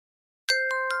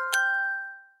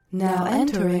Now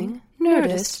entering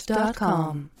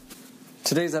Nerdist.com.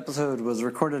 Today's episode was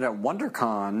recorded at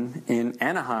WonderCon in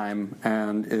Anaheim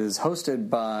and is hosted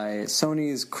by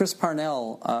Sony's Chris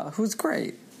Parnell, who's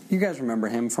great. You guys remember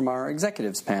him from our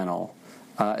executives panel.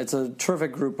 It's a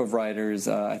terrific group of writers.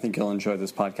 I think you'll enjoy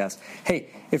this podcast. Hey,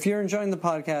 if you're enjoying the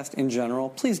podcast in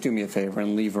general, please do me a favor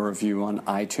and leave a review on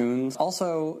iTunes.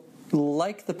 Also,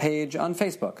 like the page on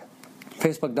Facebook,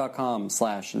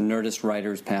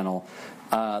 facebook.com/NerdistWritersPanel.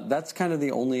 That's kind of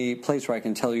the only place where I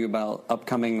can tell you about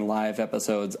upcoming live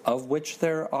episodes, of which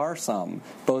there are some,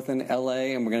 both in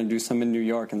LA, and we're going to do some in New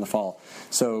York in the fall.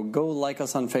 So go like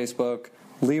us on Facebook,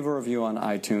 leave a review on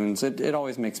iTunes. It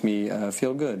always makes me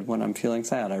feel good when I'm feeling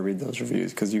sad. I read those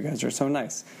reviews because you guys are so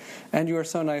nice. And you are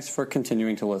so nice for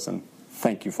continuing to listen.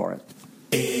 Thank you for it.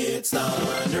 It's the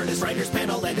Nerdist Writers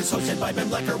Panel, and it's hosted by Ben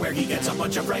Blecker, where he gets a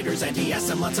bunch of writers and he asks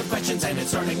them lots of questions, and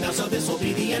it's starting now, so this will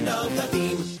be the end of the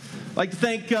theme. I'd like to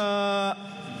thank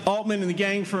Altman and the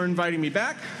gang for inviting me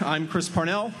back. I'm Chris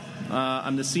Parnell.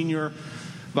 I'm the Senior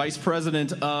Vice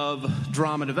President of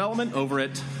Drama Development over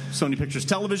at Sony Pictures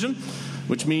Television,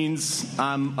 which means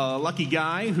I'm a lucky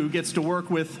guy who gets to work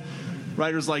with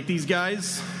writers like these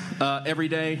guys every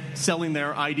day, selling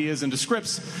their ideas into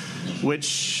scripts,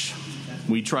 which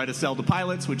we try to sell to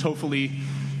pilots, which hopefully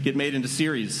get made into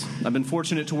series. I've been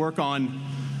fortunate to work on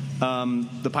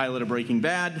the pilot of Breaking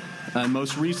Bad, and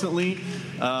most recently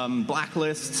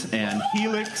Blacklist and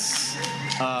Helix,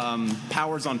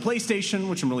 Powers on PlayStation,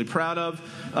 which I'm really proud of,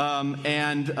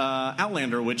 and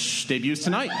Outlander, which debuts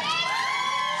tonight.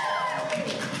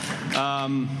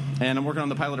 And I'm working on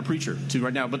the pilot of Preacher too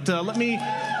right now. But let me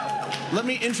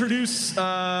introduce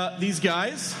these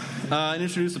guys and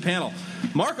introduce the panel.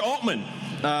 Mark Altman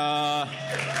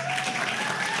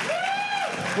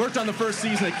worked on the first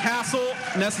season of Castle,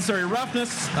 Necessary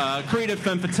Roughness, Creative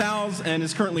Femme Fatales, and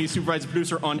is currently supervising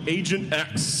producer on Agent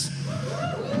X.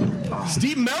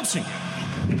 Steve Melching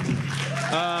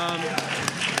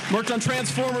worked on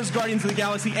Transformers, Guardians of the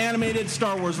Galaxy Animated,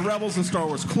 Star Wars Rebels, and Star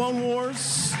Wars Clone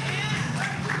Wars.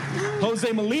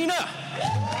 Jose Molina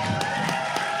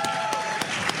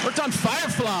worked on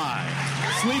Firefly,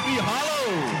 Sleepy Hollow,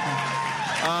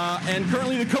 and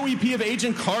currently the co-EP of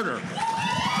Agent Carter.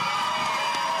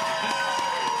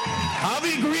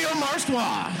 Javi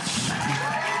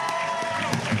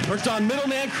Grillo-Marstwatch worked on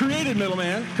Middleman, created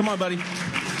Middleman. Come on, buddy.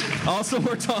 Also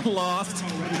worked on Lost.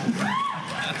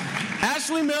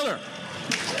 Ashley Miller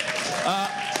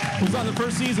was on the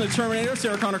first season of Terminator,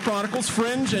 Sarah Connor Chronicles,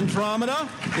 Fringe, Andromeda.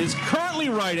 Is currently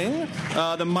writing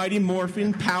the Mighty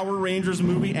Morphin Power Rangers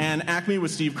movie and Acme with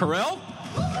Steve Carell.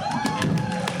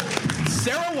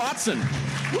 Sarah Watson.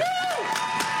 Woo!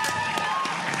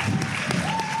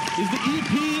 Is the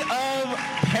EP of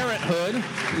Parenthood.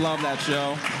 Love that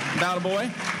show. About a boy.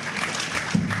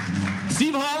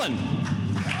 Steve Holland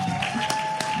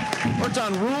worked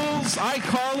on Rules,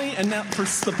 iCarly, and now for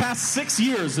the past 6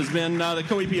 years has been the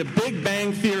co-EP of Big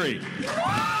Bang Theory.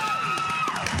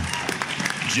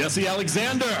 Jesse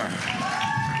Alexander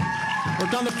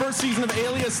worked on the first season of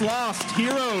Alias, Lost,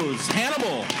 Heroes,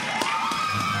 Hannibal.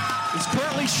 Is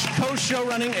currently co-show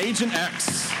running Agent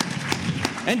X.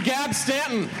 And Gab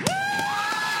Stanton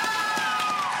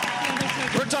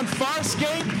worked on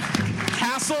Farscape,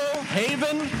 Castle,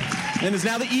 Haven, and is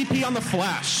now the EP on The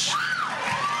Flash.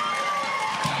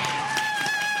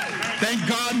 Thank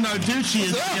God Narducci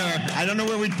is here. I don't know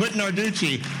where we'd put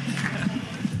Narducci.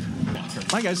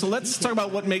 Hi, guys. So let's talk about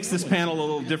what makes this panel a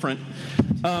little different.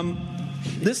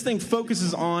 This thing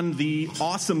focuses on the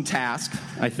awesome task,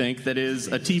 I think, that is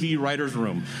a TV writer's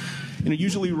room. You know,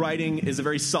 usually writing is a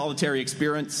very solitary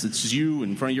experience. It's you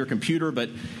in front of your computer.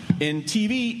 But in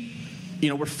TV, you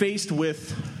know, we're faced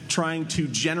with trying to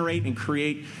generate and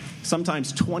create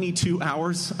sometimes 22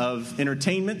 hours of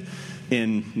entertainment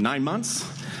in 9 months.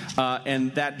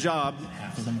 And that job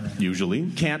usually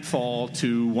can't fall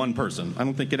to one person. I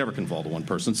don't think it ever can fall to one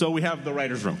person. So we have the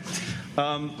writer's room.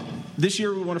 This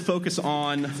year we want to focus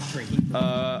on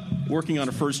working on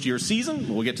a first-year season.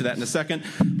 We'll get to that in a second.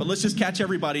 But let's just catch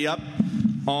everybody up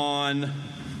on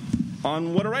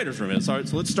what a writer's room is. All right,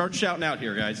 so let's start shouting out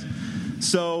here, guys.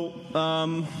 So,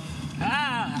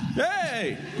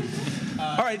 hey!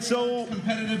 All right, so...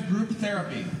 Competitive group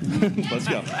therapy. Let's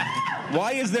go.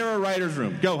 Why is there a writer's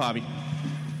room? Go, Javi.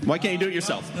 Why can't you do it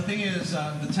yourself? Well, the thing is,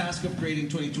 the task of creating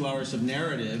 22 hours of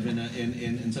narrative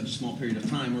in such a small period of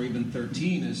time, or even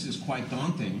 13, is quite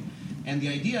daunting. And the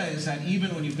idea is that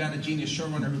even when you've got a genius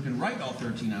showrunner who can write all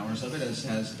 13 hours of it, as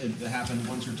has happened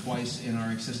once or twice in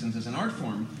our existence as an art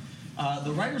form,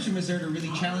 the writer's room is there to really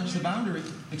challenge the boundary.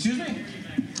 Excuse me?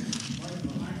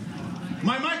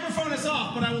 My microphone is off.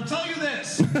 off, but I will tell you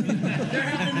this. There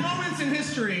have been moments in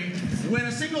history when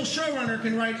a single showrunner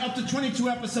can write up to 22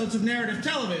 episodes of narrative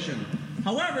television.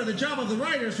 However, the job of the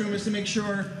writer's room is to make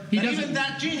sure that even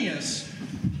that genius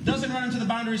doesn't run into the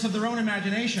boundaries of their own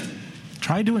imagination.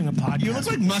 Try doing a podcast. You look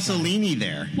like Mussolini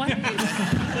there. Why don't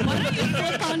you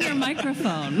flip on your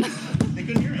microphone? They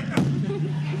couldn't hear it.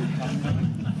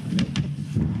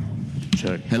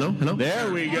 Check. Hello?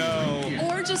 There we go.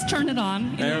 Or just turn it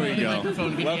on. There we go.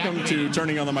 Welcome to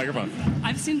Turning on the Microphone.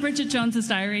 I've seen Bridget Jones's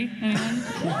Diary.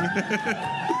 Anyone?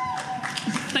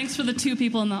 Thanks for the 2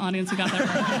 people in the audience who got that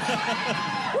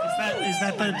right. Is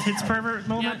that the tits pervert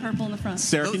moment? Yeah, purple in the front.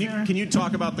 Sarah, can you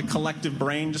talk about the collective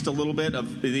brain just a little bit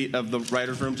of the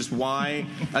writers' room? Just why?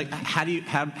 Like, how do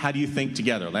you think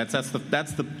together? That's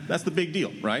the big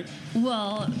deal, right?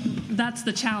 Well, that's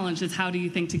the challenge, is how do you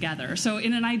think together? So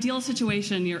in an ideal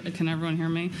situation, can everyone hear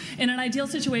me? In an ideal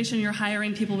situation, you're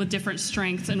hiring people with different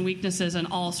strengths and weaknesses and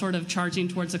all sort of charging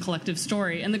towards a collective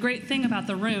story. And the great thing about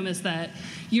the room is that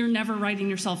you're never writing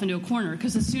yourself into a corner,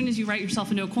 because as soon as you write yourself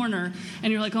into a corner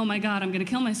and you're like, oh my God, I'm going to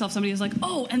kill myself, somebody is like,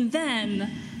 oh, and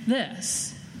then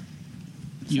this.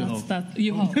 You hope.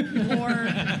 You hope. Or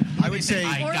I would say,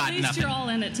 or at least you're all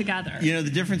in it together. you know, the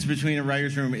difference between a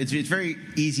writer's room, it's very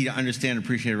easy to understand and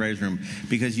appreciate a writer's room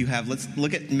because you have, let's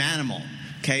look at Manimal.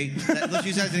 Okay, let's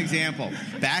use that as an example.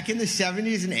 Back in the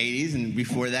 70s and 80s, and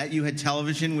before that, you had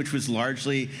television, which was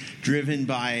largely driven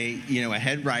by, you know, a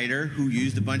head writer who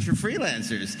used a bunch of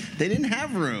freelancers. They didn't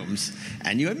have rooms,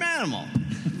 and you had Manimal.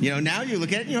 You know, now you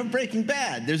look at it, you have Breaking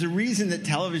Bad. There's a reason that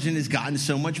television has gotten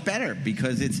so much better,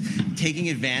 because it's taking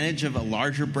advantage of a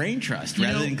larger brain trust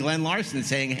rather than Glenn Larson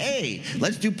saying, hey,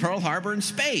 let's do Pearl Harbor in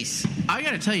space. I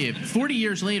got to tell you, 40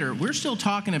 years later, we're still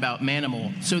talking about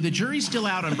Manimal, so the jury's still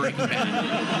out on Breaking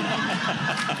Bad.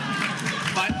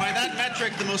 By that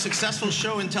metric, the most successful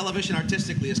show in television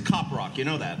artistically is Cop Rock. You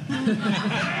know that.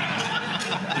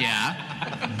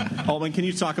 Yeah. Alban, can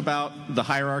you talk about the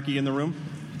hierarchy in the room?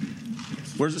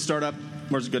 Where does it start up?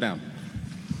 Where does it go down?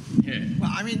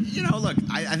 Well, I mean, you know, look,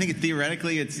 I think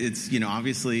theoretically it's you know,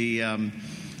 obviously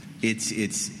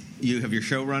it's you have your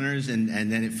showrunners and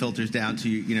then it filters down to,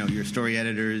 you know, your story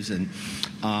editors and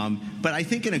but I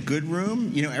think in a good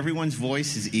room, you know, everyone's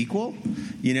voice is equal,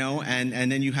 you know,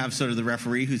 and then you have sort of the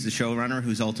referee who's the showrunner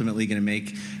who's ultimately going to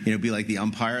make, you know, be like the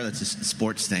umpire. That's a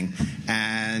sports thing,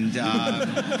 and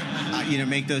you know,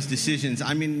 make those decisions.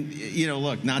 I mean, you know,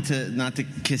 look, not to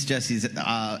kiss Jesse's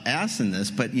ass in this,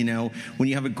 but you know, when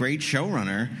you have a great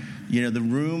showrunner, you know, the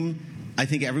room, I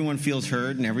think everyone feels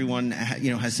heard and everyone,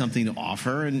 you know, has something to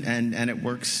offer, and it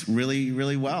works really,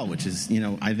 really well, which is, you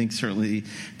know, I think certainly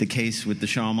the case with the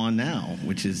show I'm on now,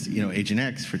 which is, you know, Agent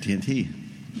X for TNT.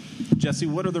 Jesse,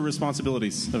 what are the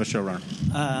responsibilities of a showrunner?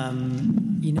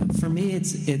 You know, for me,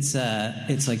 it's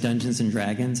like Dungeons and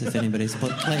Dragons. If anybody's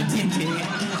played D&D,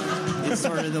 it's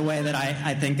sort of the way that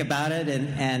I think about it.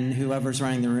 And whoever's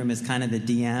running the room is kind of the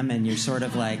DM, and you're sort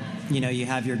of like, you know, you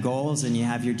have your goals and you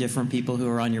have your different people who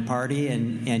are on your party,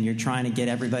 and you're trying to get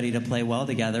everybody to play well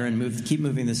together and keep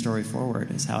moving the story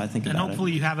forward. Is how I think about it. And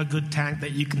hopefully you have a good tank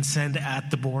that you can send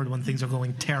at the board when things are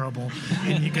going terrible,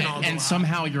 and you can all. And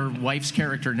somehow your wife's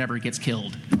character never gets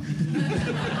killed.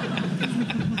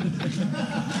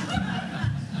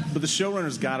 But the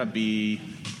showrunner's got to be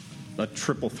a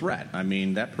triple threat. I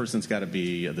mean, that person's got to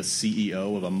be the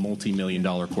CEO of a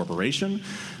multi-million-dollar corporation.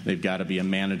 They've got to be a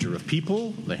manager of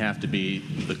people. They have to be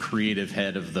the creative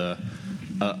head of the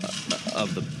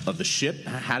ship.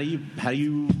 How do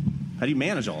you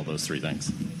manage all those three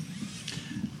things?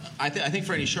 I think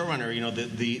for any showrunner, you know,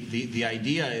 the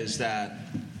idea is that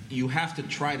you have to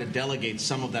try to delegate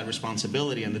some of that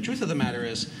responsibility. And the truth of the matter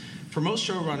is, for most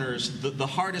showrunners, the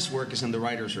hardest work is in the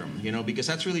writer's room, you know, because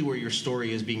that's really where your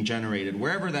story is being generated,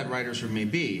 wherever that writer's room may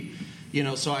be. You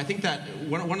know, so I think that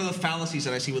one of the fallacies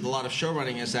that I see with a lot of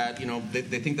showrunning is that, you know, they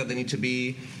think that they need to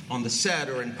be on the set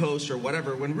or in post or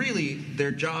whatever, when really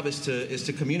their job is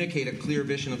to communicate a clear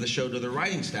vision of the show to their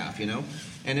writing staff, you know.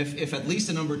 And if at least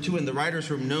the number two in the writer's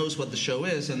room knows what the show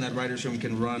is, then that writer's room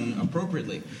can run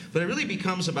appropriately. But it really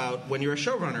becomes about, when you're a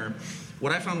showrunner,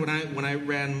 what I found when I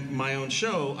ran my own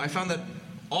show, I found that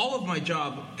all of my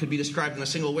job could be described in a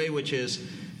single way, which is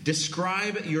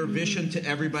describe your vision to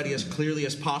everybody as clearly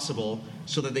as possible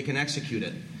so that they can execute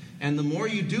it. And the more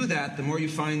you do that, the more you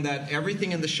find that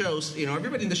everything in the shows, you know,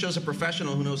 everybody in the show is a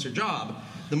professional who knows their job.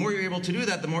 The more you're able to do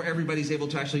that, the more everybody's able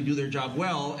to actually do their job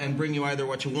well and bring you either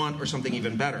what you want or something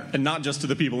even better. And not just to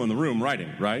the people in the room writing,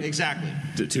 right? Exactly.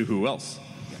 To who else?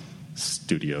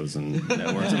 Studios and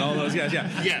networks and all those guys,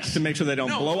 yeah. Yes. To make sure they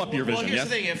don't blow up your vision. Well, here's the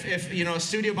thing. If you know, a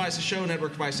studio buys a show,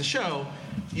 network buys a show,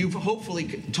 you've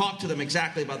hopefully talked to them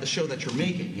exactly about the show that you're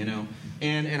making,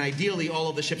 and ideally all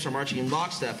of the ships are marching in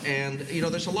lockstep. And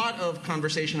there's a lot of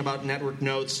conversation about network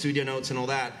notes, studio notes, and all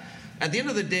that. At the end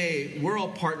of the day, we're all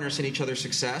partners in each other's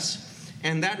success.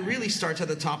 And that really starts at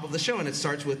the top of the show, and it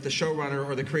starts with the showrunner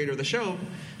or the creator of the show,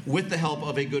 with the help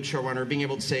of a good showrunner, being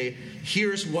able to say,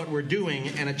 here's what we're doing,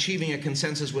 and achieving a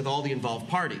consensus with all the involved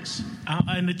parties.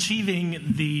 And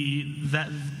achieving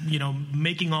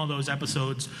making all those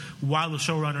episodes while the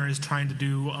showrunner is trying to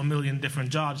do a million different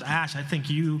jobs. Ash, I think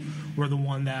you were the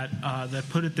one that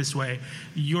put it this way.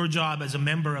 Your job as a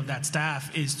member of that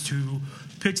staff is to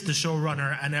pitch the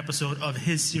showrunner an episode of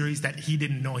his series that he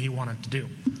didn't know he wanted to do.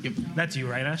 Yep. That's you,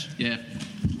 right, Ash? Yeah.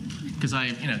 Because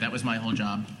that was my whole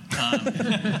job.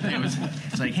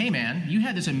 It's like, hey, man, you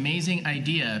had this amazing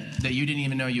idea that you didn't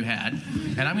even know you had,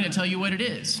 and I'm going to tell you what it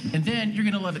is. And then you're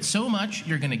going to love it so much,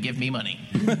 you're going to give me money.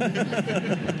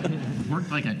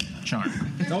 Worked like a charm.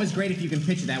 It's always great if you can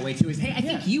pitch it that way, too. Hey, I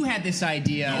think you had this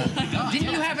idea.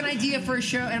 Didn't you have an idea for a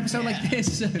episode like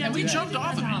this? Yeah, we jumped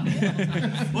off of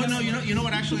it. Well, no, you know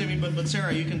what, actually, but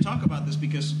Sarah, you can talk about this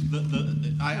because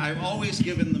I've always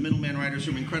given the Middleman Writers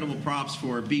Room incredible props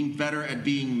for being better at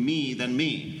being me than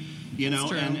me.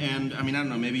 And I mean, I don't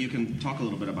know, maybe you can talk a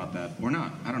little bit about that, or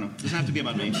not. I don't know. It doesn't have to be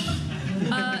about me.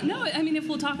 No, I mean, if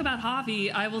we'll talk about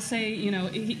Javi, I will say,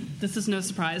 this is no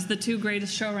surprise. The two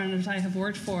greatest showrunners I have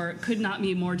worked for could not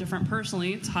be more different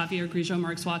personally. It's Javier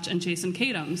Grillo-Marxuach and Jason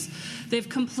Katims. They have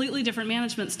completely different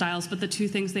management styles, but the two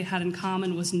things they had in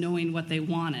common was knowing what they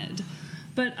wanted.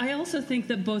 But I also think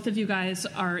that both of you guys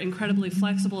are incredibly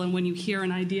flexible, and when you hear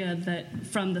an idea that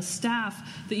from the staff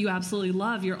that you absolutely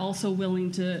love, you're also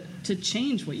willing to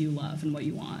change what you love and what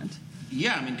you want.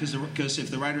 Yeah, I mean, because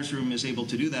if the writer's room is able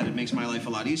to do that, it makes my life a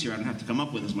lot easier. I don't have to come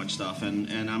up with as much stuff,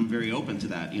 and I'm very open to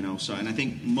that, So, and I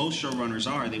think most showrunners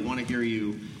they want to hear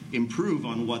you improve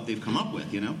on what they've come up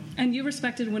with, And you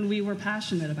respected when we were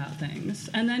passionate about things,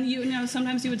 and then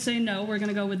sometimes you would say no, we're going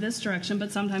to go with this direction,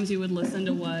 but sometimes you would listen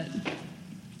to what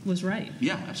was right.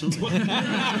 Yeah, absolutely. and I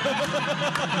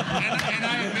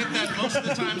admit that most of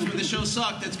the times when the show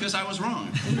sucked, it's because I was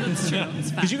wrong. That's true.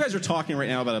 Because you guys are talking right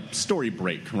now about a story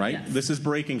break, right? Yes. This is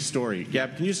breaking story.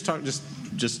 Gab, can you just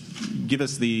give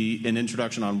us an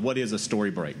introduction on what is a story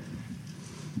break?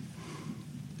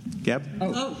 Gab?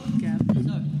 Oh. Gab.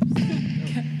 No.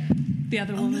 The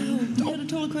other woman. No, we had a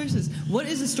total crisis. What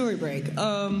is a story break?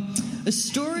 A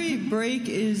story break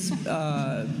is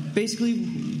basically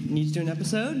you need to do an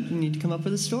episode, you need to come up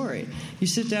with a story. You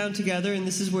sit down together, and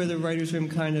this is where the writer's room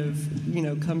kind of,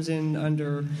 comes in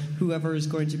under whoever is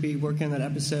going to be working on that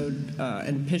episode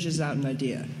and pitches out an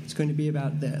idea. It's going to be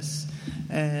about this.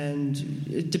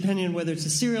 And depending on whether it's a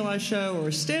serialized show or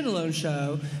a standalone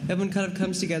show, everyone kind of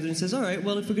comes together and says, all right,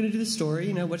 well, if we're going to do the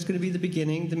story, what's going to be the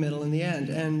beginning, the middle, and the end.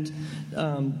 And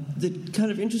the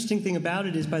kind of interesting thing about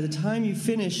it is by the time you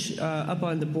finish up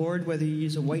on the board, whether you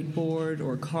use a whiteboard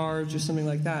or cards or something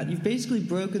like that, you've basically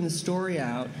broken the story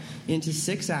out into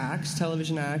 6 acts,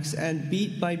 television acts, and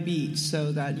beat by beat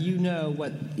so that you know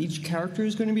what each character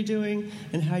is going to be doing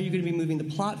and how you're going to be moving the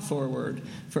plot forward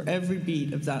for every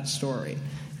beat of that story.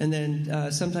 And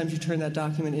then sometimes you turn that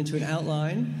document into an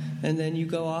outline, and then you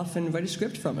go off and write a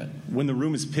script from it. When the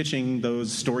room is pitching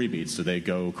those story beats, do they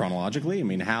go chronologically? I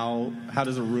mean, how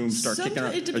does a room start kicking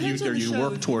out? It depends on the show.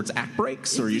 Work towards act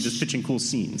breaks, or are you just pitching cool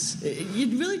scenes?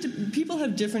 People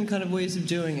have different kind of ways of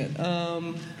doing it.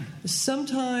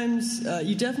 Sometimes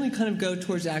you definitely kind of go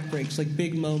towards act breaks, like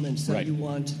big moments that you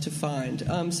want to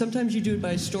find. Sometimes you do it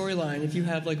by storyline. If you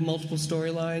have like multiple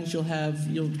storylines,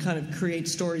 you'll kind of create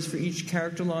stories for each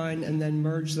character line and then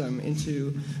merge them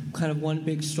into kind of one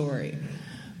big story.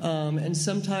 And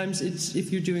sometimes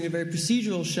if you're doing a very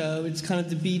procedural show, it's kind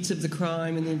of the beats of the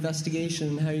crime and the investigation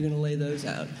and how you're going to lay those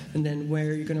out, and then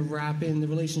where you're going to wrap in the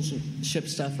relationship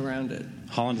stuff around it.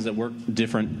 Holland, does it work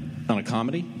different on a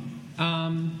comedy?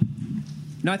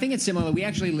 No, I think it's similar. We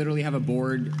actually literally have a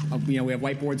board. We have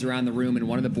whiteboards around the room, and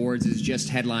one of the boards is just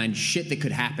headlined "Shit that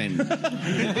could happen."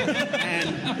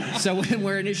 And so when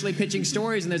we're initially pitching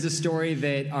stories, and there's a story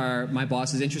that my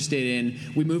boss is interested in,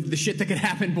 we move to the "Shit that could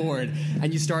happen" board,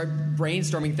 and you start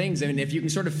brainstorming things. And if you can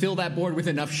sort of fill that board with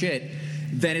enough shit,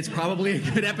 then it's probably a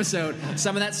good episode.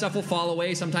 Some of that stuff will fall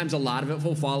away. Sometimes a lot of it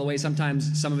will fall away.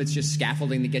 Sometimes some of it's just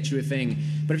scaffolding that gets you a thing.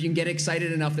 But if you can get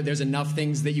excited enough that there's enough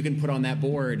things that you can put on that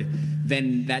board,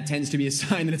 then that tends to be a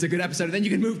sign that it's a good episode. And then you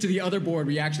can move to the other board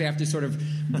where you actually have to sort of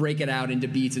break it out into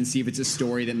beats and see if it's a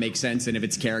story that makes sense and if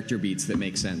it's character beats that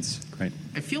make sense. Great.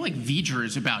 I feel like V'ger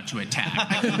is about to attack.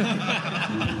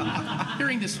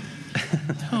 Hearing this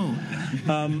All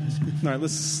right,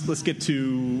 let's get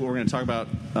to what we're going to talk about,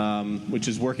 which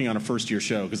is working on a first-year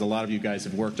show, because a lot of you guys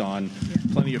have worked on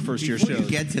plenty of first-year shows. Before you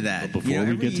get to that, but before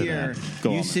we get to that,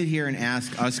 go you on. sit here and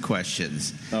ask us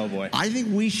questions. Oh boy! I think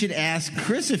we should ask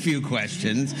Chris a few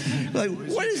questions. Like,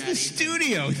 what does the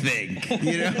studio think?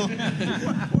 You know,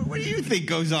 what do you think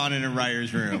goes on in a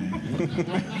writer's room?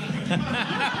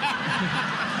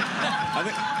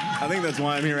 I think that's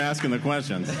why I'm here asking the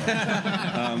questions.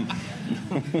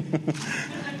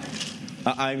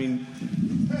 I mean,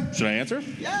 should I answer?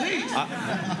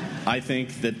 Yeah. I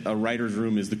think that a writer's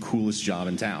room is the coolest job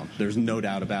in town. There's no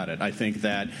doubt about it. I think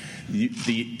that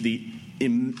the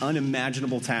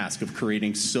unimaginable task of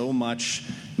creating so much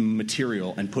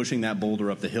material and pushing that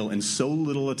boulder up the hill in so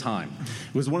little a time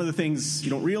was one of the things you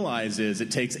don't realize is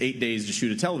it takes 8 days to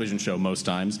shoot a television show most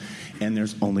times, and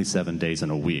there's only 7 days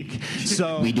in a week.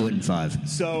 So we do it in 5.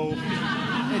 So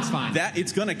it's fine. That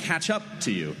it's going to catch up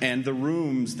to you, and the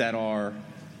rooms that are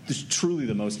truly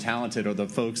the most talented are the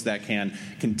folks that can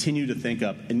continue to think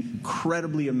up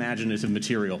incredibly imaginative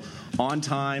material on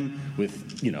time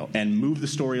with, and move the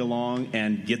story along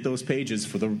and get those pages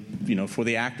for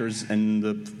the actors and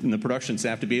the production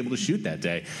staff to be able to shoot that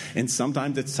day. And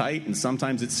sometimes it's tight, and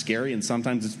sometimes it's scary, and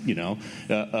sometimes it's,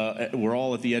 we're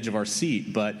all at the edge of our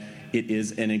seat, but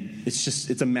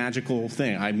it's a magical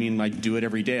thing. I mean, I do it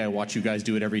every day. I watch you guys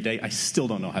do it every day. I still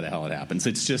don't know how the hell it happens.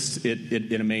 It's just,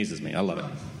 it amazes me. I love it.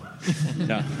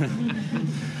 Yeah.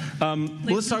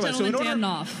 Let's talk about it. So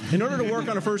in order to work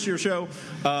on a first-year show,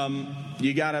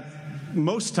 you gotta.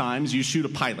 Most times you shoot a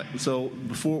pilot. So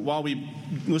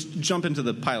let's jump into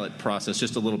the pilot process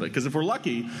just a little bit, because if we're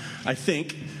lucky, I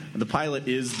think the pilot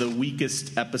is the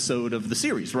weakest episode of the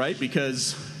series, right?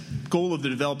 Because goal of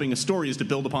developing a story is to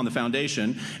build upon the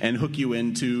foundation and hook you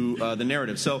into the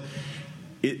narrative. So,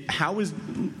 how is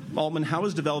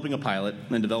developing a pilot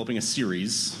and developing a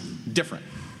series different,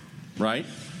 right?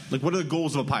 Like, what are the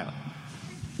goals of a pilot?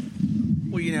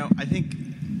 Well, I think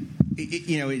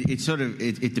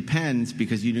it depends,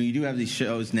 because you do have these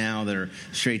shows now that are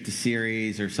straight to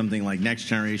series, or something like Next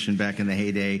Generation back in the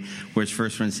heyday, where it's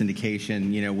first run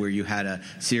syndication, where you had a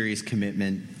series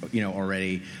commitment,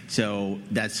 already. So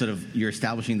that's you're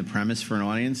establishing the premise for an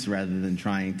audience rather than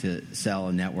trying to sell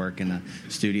a network and a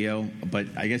studio. But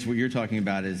I guess what you're talking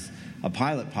about is a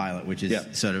pilot, which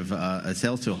is sort of a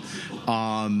sales tool.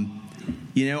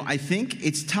 I think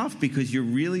it's tough, because you're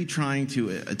really trying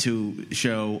to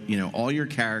show, all your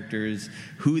characters,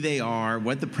 who they are,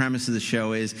 what the premise of the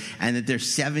show is, and that there's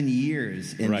 7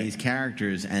 years in these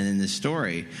characters and in this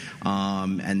story,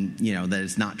 and that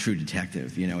it's not True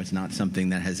Detective. It's not something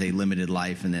that has a limited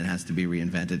life and then has to be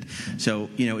reinvented. So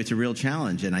it's a real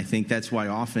challenge, and I think that's why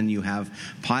often you have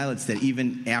pilots that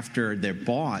even after they're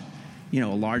bought, a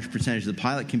large percentage of the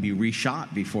pilot can be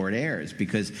reshot before it airs,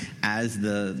 because as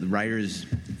the writers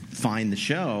find the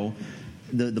show,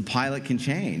 the pilot can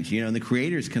change, and the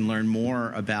creators can learn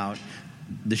more about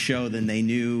the show than they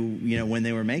knew, when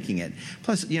they were making it.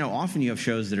 Plus, often you have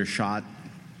shows that are shot,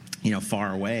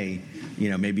 far away.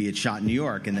 Maybe it's shot in New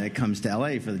York, and then it comes to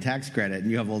L.A. for the tax credit,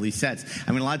 and you have all these sets.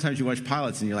 I mean, a lot of times you watch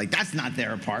pilots, and you're like, that's not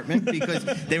their apartment, because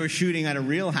they were shooting at a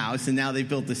real house, and now they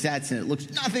built the sets, and it looks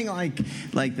nothing like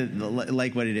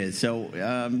what it is. So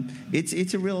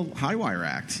it's a real high wire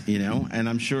act, and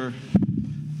I'm sure.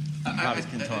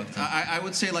 I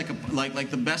would say like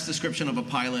the best description of a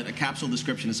pilot, a capsule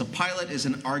description, is a pilot is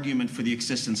an argument for the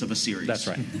existence of a series. That's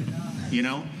right.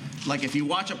 Like, if you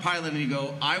watch a pilot and you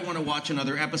go, I want to watch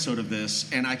another episode of this,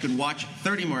 and I could watch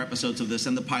 30 more episodes of this,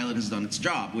 and the pilot has done its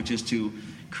job, which is to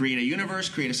create a universe,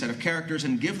 create a set of characters,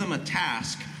 and give them a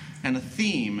task and a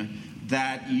theme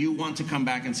that you want to come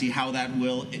back and see how that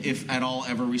will, if at all,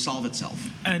 ever resolve itself.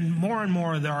 And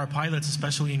more there are pilots,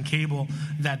 especially in cable,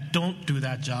 that don't do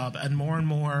that job. And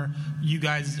more you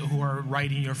guys who are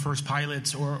writing your first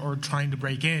pilots or trying to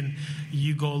break in,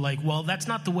 you go like, well, that's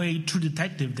not the way True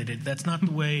Detective did it. That's not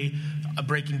the way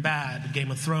Breaking Bad,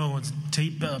 Game of Thrones,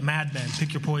 Mad Men,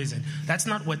 pick your poison. That's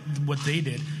not what they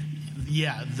did.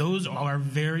 Yeah, those are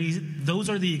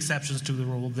the exceptions to the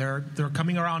rule. They're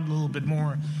coming around a little bit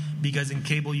more, because in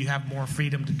cable you have more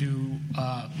freedom to do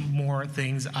more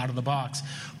things out of the box.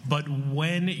 But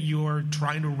when you're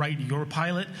trying to write your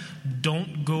pilot,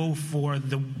 don't go for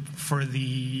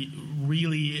the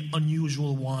really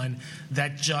unusual one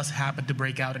that just happened to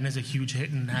break out and is a huge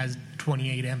hit and has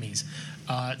 28 Emmys.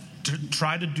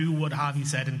 Try to do what Javi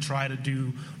said, and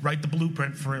write the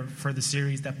blueprint for the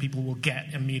series that people will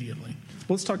get immediately.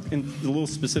 Let's talk a little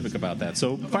specific about that.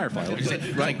 So, Firefly.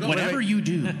 Whatever you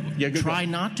do, try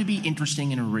not to be be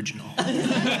interesting and original. Here's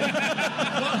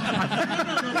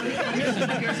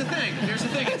the thing.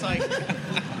 It's like,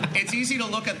 it's easy to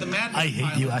look at the Mad Men I hate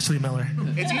pilot. you, Ashley Miller.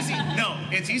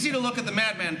 It's easy to look at the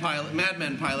Mad Men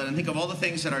pilot and think of all the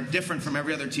things that are different from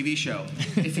every other TV show.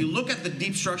 If you look at the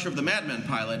deep structure of the Mad Men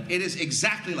pilot, it is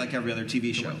exactly like every other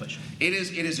TV show. It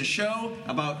is a show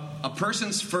about a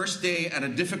person's first day at a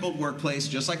difficult workplace,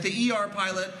 just like the ER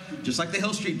pilot, just like the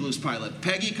Hill Street Blues pilot.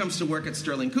 Peggy comes to work at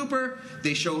Sterling Cooper.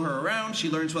 They show her around. She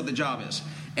learns what the job is.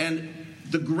 And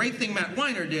the great thing Matt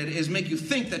Weiner did is make you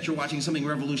think that you're watching something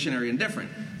revolutionary and different.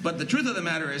 But the truth of the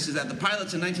matter is that the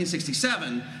pilots in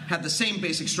 1967 had the same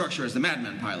basic structure as the Mad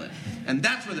Men pilot. And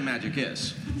that's where the magic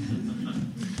is.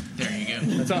 There you go.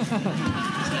 That's all.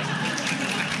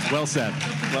 Well said.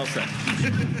 Well said.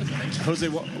 Jose,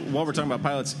 while we're talking about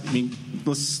pilots, I mean,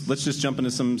 let's just jump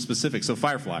into some specifics. So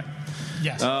Firefly.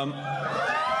 Yes. So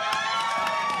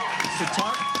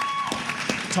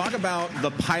talk about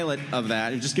the pilot of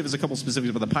that. Just give us a couple specifics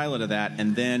about the pilot of that,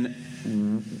 and then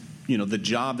the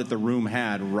job that the room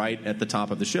had right at the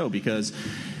top of the show, because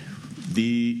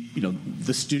the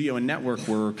studio and network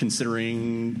were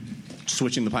considering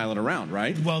switching the pilot around,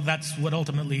 right? Well, that's what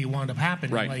ultimately wound up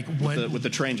happening. Right. Like with the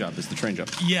train job. It's the train job.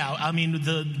 Yeah, I mean,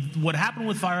 what happened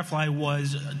with Firefly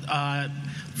was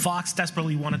Fox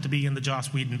desperately wanted to be in the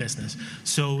Joss Whedon business,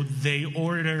 so they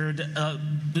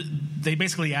they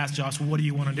basically asked Joss, "What do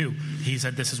you want to do?" He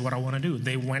said, "This is what I want to do."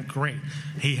 They went, "Great."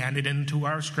 He handed in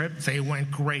 2-hour script. They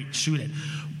went, "Great, shoot it."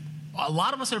 A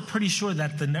lot of us are pretty sure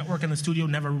that the network and the studio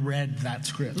never read that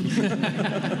script.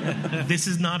 This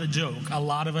is not a joke. A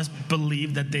lot of us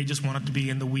believe that they just wanted to be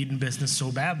in the Whedon business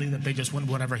so badly that they just went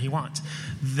whatever he wants.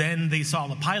 Then they saw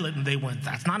the pilot and they went,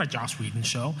 "That's not a Joss Whedon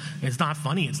show. It's not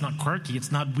funny. It's not quirky.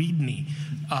 It's not Whedon-y."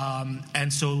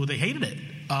 And so they hated it.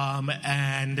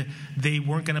 And they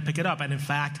weren't going to pick it up. And in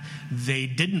fact, they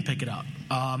didn't pick it up.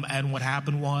 And what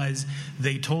happened was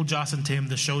they told Joss and Tim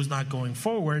the show's not going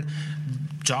forward.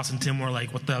 Joss and Tim were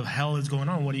like, "What the hell is going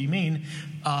on? What do you mean?"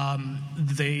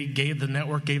 The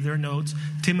network gave their notes.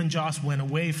 Tim and Joss went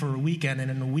away for a weekend,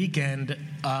 and in a weekend,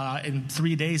 in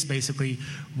 3 days, basically,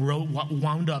 wrote what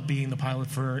wound up being the pilot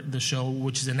for the show,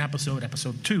 which is an episode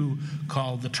 2,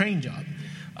 called The Train Job.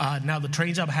 Now, the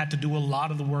train job had to do a lot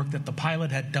of the work that the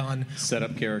pilot had done. Set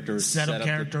up characters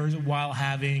while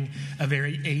having a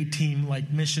very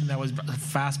A-team-like mission that was a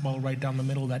fastball right down the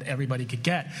middle that everybody could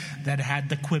get, that had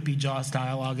the quippy Joss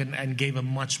dialogue and gave a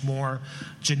much more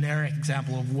generic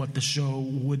example of what the show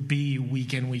would be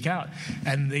week in, week out.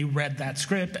 And they read that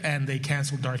script, and they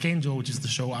canceled Dark Angel, which is the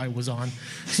show I was on.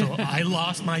 So I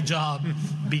lost my job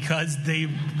because they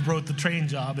wrote the train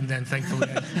job, and then thankfully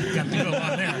I got to go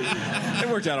on there. It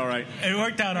worked out all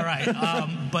right.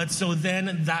 But so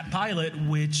then that pilot,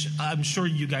 which I'm sure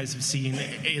you guys have seen,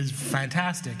 is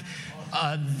fantastic.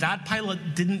 That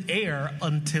pilot didn't air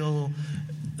until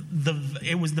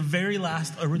it was the very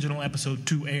last original episode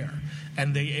to air,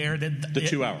 and they aired it. The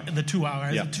 2 hour. The 2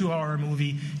 hour. Yeah. It's a 2-hour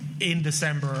movie in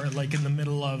December, like in the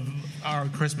middle of our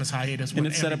Christmas hiatus. And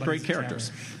it set up great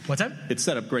characters. What's that? It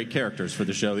set up great characters for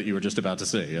the show that you were just about to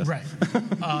see. Yes. Right.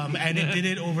 And it did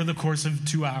it over the course of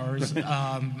 2 hours. But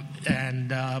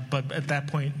at that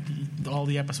point, all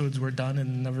the episodes were done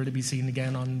and never to be seen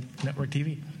again on network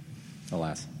TV.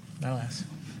 Alas.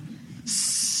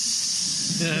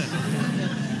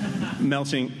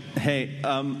 Melching, hey,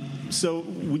 so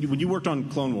when you worked on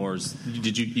Clone Wars,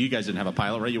 you guys didn't have a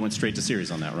pilot, right? You went straight to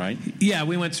series on that, right? Yeah,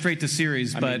 we went straight to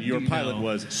series, but your pilot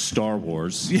was Star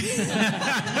Wars.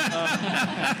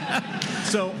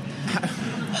 So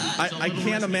I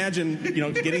can't imagine,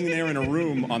 getting there in a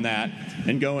room on that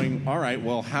and going, all right,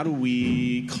 well, how do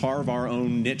we carve our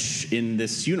own niche in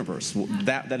this universe?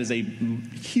 That is a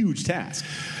huge task.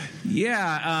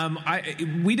 Yeah,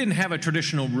 we didn't have a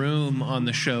traditional room on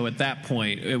the show at that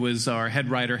point. It was our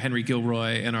head writer, Henry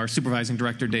Gilroy, and our supervising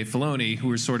director, Dave Filoni, who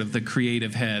were sort of the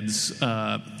creative heads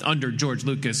under George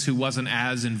Lucas, who wasn't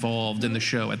as involved in the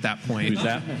show at that point. Who's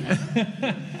that?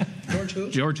 George who?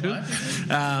 George who?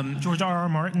 George R.R.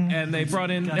 Martin. And they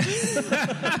brought in...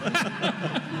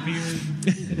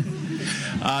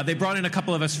 They brought in a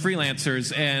couple of us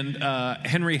freelancers, and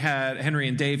Henry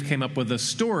and Dave came up with a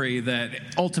story that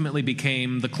ultimately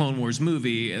became the Clone Wars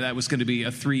movie. That was going to be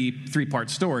a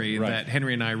three-part story that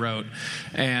Henry and I wrote.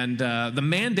 And the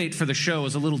mandate for the show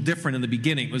was a little different in the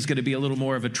beginning. It was going to be a little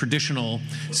more of a traditional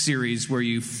series where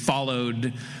you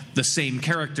followed the same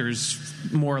characters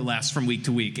more or less from week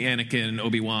to week, Anakin,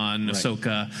 Obi-Wan,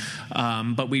 Ahsoka.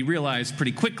 But we realized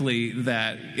pretty quickly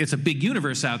that it's a big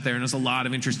universe out there and there's a lot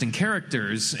of interesting characters.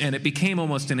 characters, and it became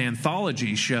almost an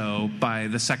anthology show by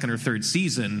the second or third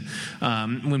season,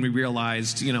 when we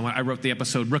realized, I wrote the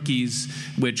episode Rookies,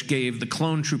 which gave the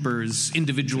clone troopers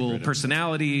individual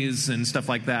personalities and stuff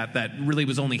like that really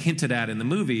was only hinted at in the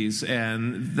movies,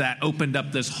 and that opened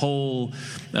up this whole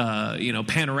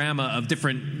panorama of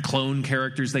different clone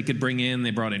characters they could bring in.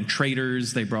 They brought in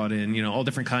traitors, they brought in all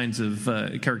different kinds of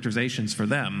characterizations for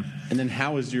them. And then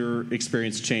how has your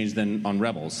experience changed then on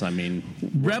Rebels? I mean,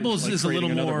 Rebels is a little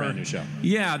more brand new show.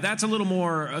 Yeah, that's a little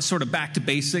more sort of back to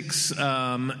basics.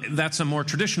 That's a more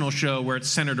traditional show where it's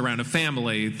centered around a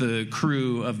family, the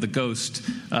crew of the Ghost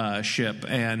ship,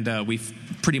 and we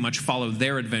pretty much follow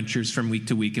their adventures from week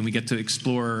to week, and we get to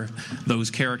explore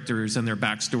those characters and their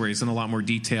backstories in a lot more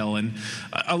detail. And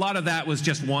a lot of that was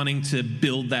just wanting to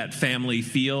build that family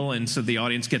feel, and so the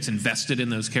audience gets invested in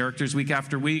those characters week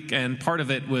after week. And part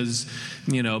of it was,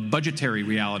 budgetary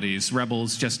realities.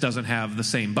 Rebels just doesn't have the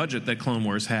same budget that Clone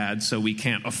Wars had, so we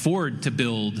can't afford to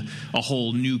build a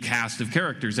whole new cast of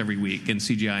characters every week in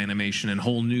CGI animation and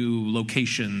whole new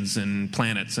locations and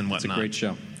planets and whatnot. It's a great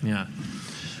show. Yeah.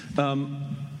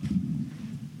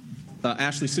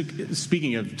 Ashley,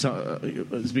 speaking of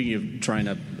trying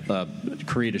to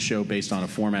create a show based on a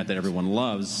format that everyone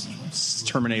loves,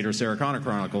 Terminator, Sarah Connor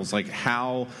Chronicles, like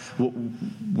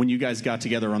when you guys got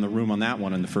together on the room on that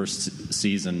one in the first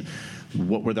season,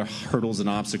 what were the hurdles and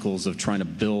obstacles of trying to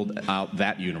build out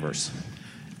that universe?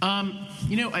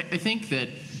 I think that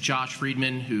Josh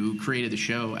Friedman, who created the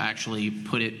show, actually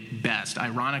put it best.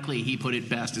 Ironically, he put it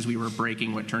best as we were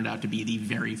breaking what turned out to be the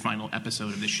very final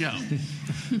episode of the show.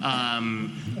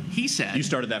 He said... You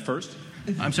started that first?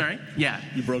 I'm sorry? Yeah.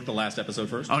 You broke the last episode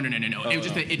first? Oh, no. It was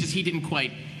just that he didn't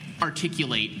quite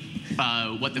articulate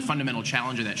what the fundamental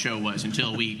challenge of that show was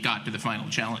until we got to the final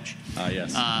challenge.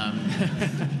 Yes.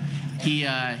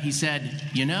 He said,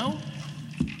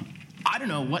 I don't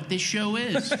know what this show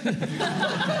is.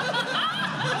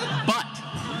 But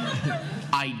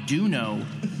I do know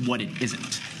what it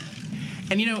isn't.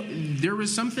 And, there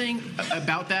was something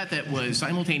about that was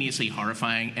simultaneously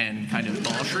horrifying and kind of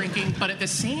ball-shrinking. But at the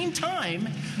same time,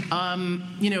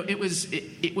 it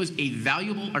was a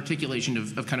valuable articulation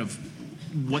of kind of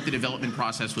what the development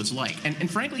process was like. And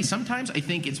frankly, sometimes I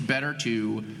think it's better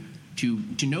to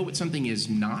know what something is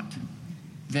not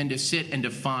than to sit and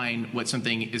define what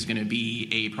something is going to be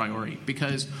a priority.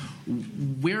 Because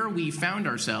where we found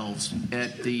ourselves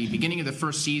at the beginning of the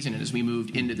first season and as we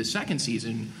moved into the second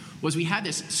season was we had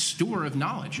this store of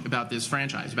knowledge about this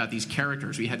franchise, about these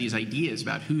characters. We had these ideas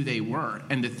about who they were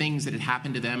and the things that had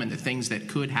happened to them and the things that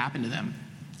could happen to them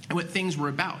and what things were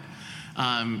about.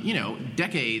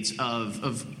 Decades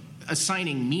of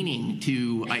assigning meaning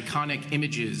to iconic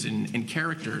images and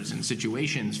characters and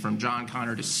situations, from John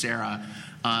Connor to Sarah,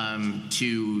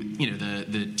 to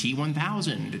the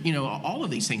T-1000, all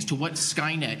of these things, to what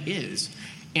Skynet is.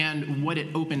 And what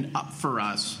it opened up for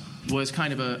us was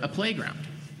kind of a playground.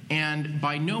 And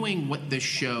by knowing what this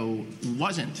show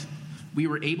wasn't, we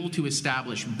were able to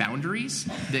establish boundaries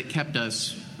that kept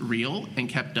us real and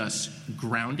kept us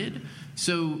grounded,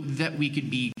 so that we could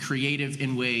be creative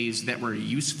in ways that were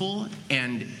useful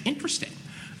and interesting.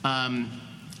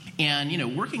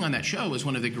 And working on that show was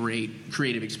one of the great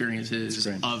creative experiences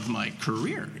of my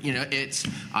career.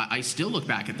 I still look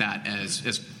back at that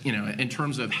as in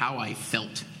terms of how I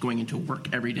felt going into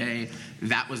work every day.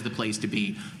 That was the place to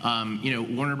be.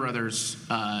 Warner Brothers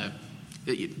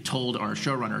told our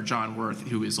showrunner John Wirth,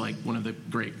 who is like one of the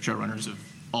great showrunners of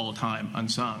all time,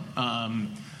 unsung.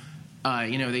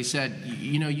 They said,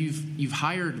 you've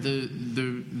hired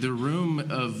the room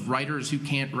of writers who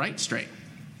can't write straight.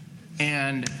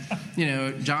 And,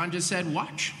 John just said,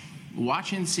 watch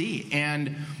and see.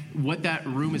 And what that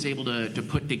room is able to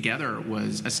put together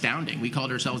was astounding. We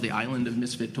called ourselves the Island of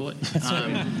Misfit Toys.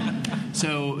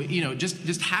 So,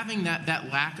 just having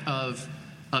that lack of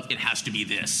it has to be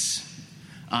this,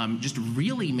 just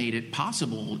really made it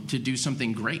possible to do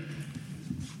something great.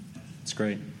 It's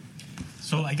great.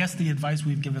 So I guess the advice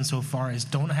we've given so far is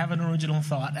don't have an original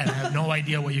thought and have no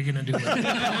idea what you're going to do with it.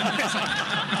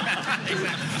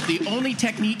 The only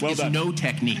technique is no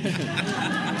technique.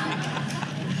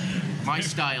 My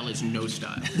style is no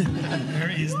style. There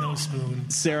is no spoon.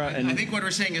 Sarah, and I think what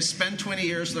we're saying is spend 20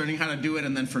 years learning how to do it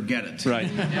and then forget it. Right.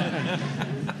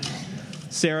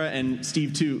 Sarah and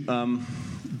Steve, too,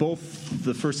 both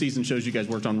the first season shows you guys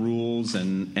worked on rules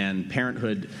and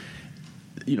parenthood.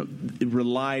 it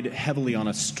relied heavily on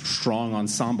a strong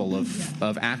ensemble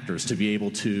of actors to be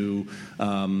able to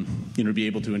be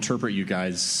able to interpret you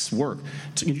guys' work.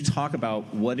 Can you talk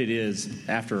about what it is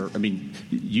after? I mean,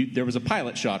 there was a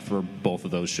pilot shot for both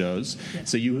of those shows,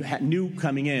 so you knew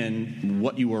coming in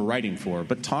what you were writing for.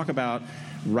 But talk about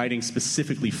writing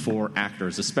specifically for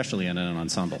actors, especially in an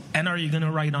ensemble. And are you going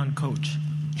to write on Coach?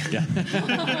 Yeah.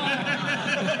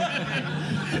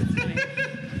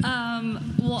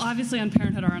 Well, obviously on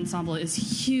Parenthood, our ensemble is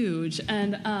huge.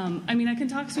 And, I mean, I can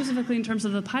talk specifically in terms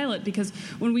of the pilot, because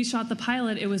when we shot the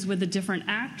pilot, it was with a different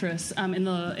actress in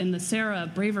the Sarah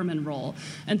Braverman role.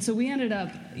 And so we ended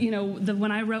up,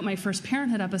 when I wrote my first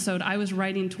Parenthood episode, I was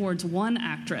writing towards one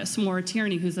actress, Maura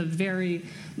Tierney, who's a very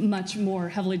much more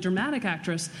heavily dramatic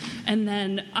actress. And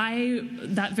then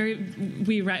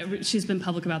she's been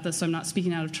public about this, so I'm not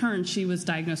speaking out of turn. She was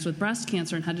diagnosed with breast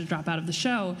cancer and had to drop out of the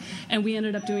show. And we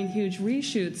ended up doing huge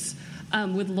reshoots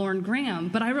with Lauren Graham.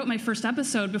 But I wrote my first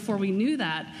episode before we knew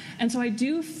that. And so I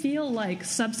do feel like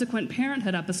subsequent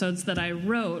Parenthood episodes that I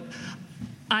wrote,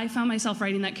 I found myself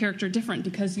writing that character different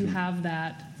because you have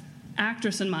that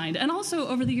actress in mind. And also,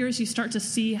 over the years, you start to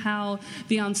see how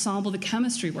the ensemble, the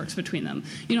chemistry works between them.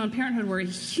 In Parenthood, we're a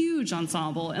huge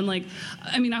ensemble. And,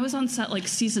 I was on set,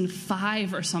 season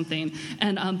 5 or something,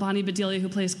 and Bonnie Bedelia, who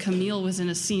plays Camille, was in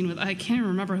a scene with, I can't even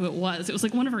remember who it was. It was,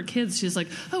 one of her kids. She's like,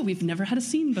 oh, we've never had a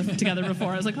scene together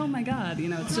before. I was like, oh, my God.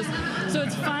 It's just, so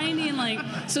it's finding,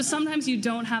 so sometimes you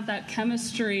don't have that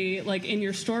chemistry, in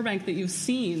your store bank that you've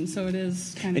seen. So it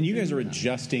is kind of... And you guys are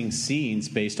adjusting scenes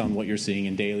based on what you're seeing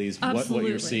in dailies, what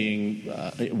you're seeing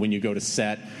when you go to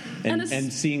set,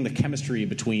 and seeing the chemistry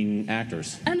between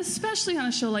actors. And especially on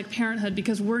a show like Parenthood,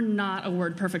 because we're not a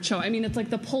word-perfect show. I mean, it's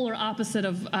the polar opposite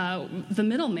of The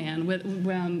Middleman with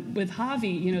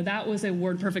Javi. That was a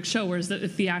word-perfect show, whereas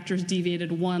if the actors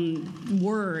deviated one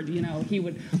word, Javi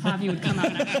would come out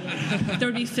and actually... There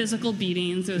would be physical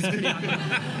beatings. It was pretty awkward.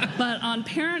 But on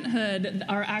Parenthood,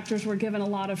 our actors were given a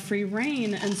lot of free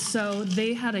rein, and so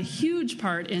they had a huge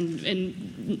part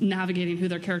in navigating who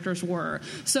their characters were.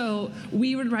 So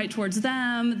we would write towards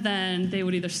them, then they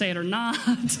would either say it or not,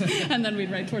 and then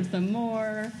we'd write towards them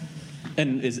more.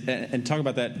 And talk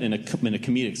about that in a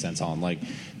comedic sense, Alan. Well,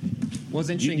 it's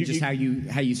interesting just how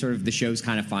you sort of, the shows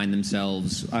kind of find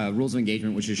themselves. Rules of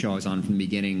Engagement, which is a show I was on from the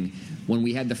beginning, when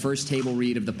we had the first table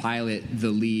read of the pilot, the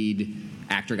lead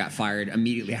actor got fired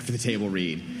immediately after the table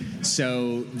read.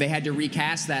 So they had to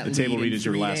recast that lead. The table read is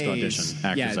your last days. audition,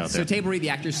 actors out there. So table read,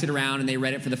 the actors sit around and they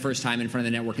read it for the first time in front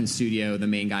of the network and studio. The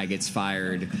main guy gets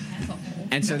fired.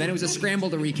 And so then it was a scramble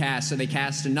to recast, so they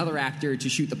cast another actor to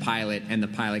shoot the pilot, and the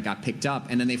pilot got picked up,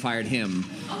 and then they fired him.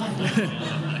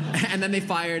 And then they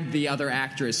fired the other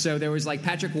actress. So there was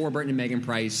Patrick Warburton and Megan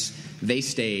Price, they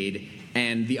stayed,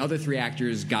 and the other 3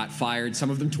 actors got fired, some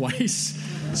of them twice.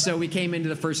 So we came into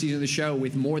the first season of the show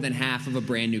with more than half of a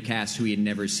brand new cast who we had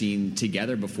never seen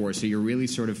together before. So you're really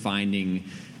sort of finding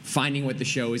what the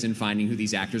show is and finding who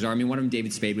these actors are. I mean, one of them,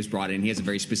 David Spade, was brought in. He has a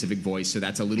very specific voice, so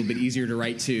that's a little bit easier to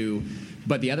write to.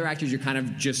 But the other actors, you're kind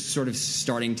of just sort of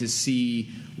starting to see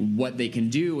what they can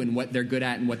do and what they're good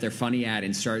at and what they're funny at,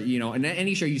 and start, in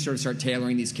any show you sort of start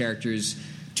tailoring these characters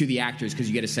to the actors because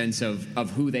you get a sense of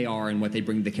who they are and what they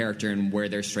bring to the character and where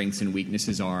their strengths and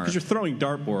weaknesses are. Because you're throwing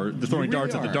darts at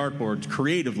the dartboard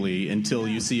creatively until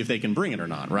you see if they can bring it or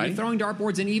not, right? You're throwing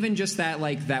dartboards, and even just that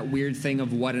that weird thing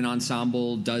of what an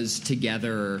ensemble does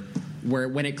together, where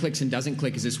when it clicks and doesn't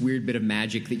click is this weird bit of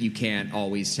magic that you can't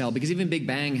always tell. Because even Big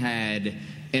Bang had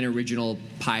an original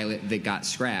pilot that got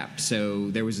scrapped. So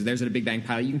there's a Big Bang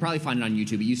pilot. You can probably find it on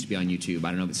YouTube. It used to be on YouTube. I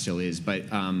don't know if it still is, but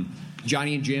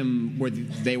Johnny and Jim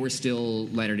were still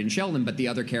Leonard and Sheldon, but the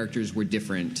other characters were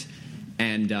different,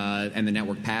 and the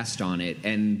network passed on it.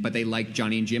 But they liked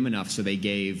Johnny and Jim enough, so they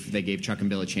gave Chuck and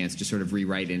Bill a chance to sort of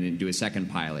rewrite it and do a second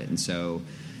pilot. And so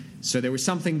there was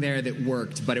something there that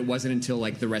worked, but it wasn't until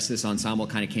the rest of this ensemble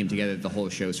kind of came together that the whole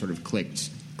show sort of clicked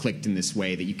in this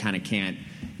way that you kind of can't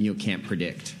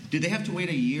predict. Did they have to wait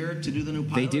a year to do the new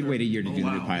pilot? They did wait a year to do the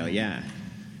new pilot. Yeah.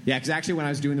 Yeah, because actually when I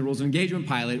was doing the Rules of Engagement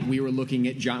pilot, we were looking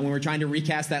at John. When we were trying to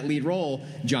recast that lead role,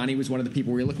 Johnny was one of the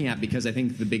people we were looking at because I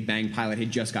think the Big Bang pilot had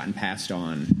just gotten passed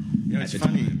on. It's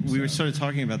funny. We were sort of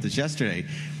talking about this yesterday.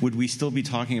 Would we still be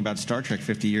talking about Star Trek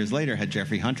 50 years later had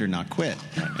Jeffrey Hunter not quit?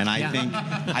 And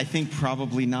I think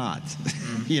probably not.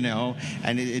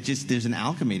 And it just, there's an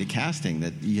alchemy to casting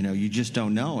that you just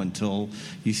don't know until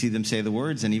you see them say the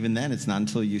words, and even then, it's not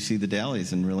until you see the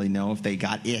dailies and really know if they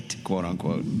got it, quote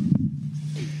unquote.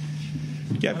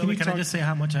 Yeah, Can I just say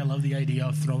how much I love the idea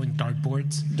of throwing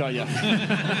dartboards? Yeah.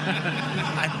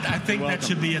 I think that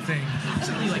should be a thing.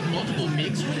 Something like multiple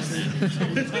MIGs? What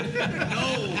is that?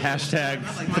 No. Hashtag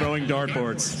throwing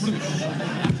dartboards.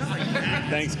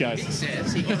 Thanks, guys.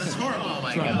 That's horrible. Oh,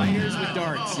 my God. Writers with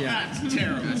darts, That's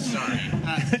terrible. Sorry.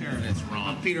 That's terrible. It's wrong.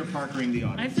 I'm Peter Parkering the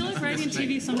audience. I feel like writing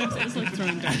TV sometimes is like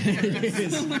throwing darts.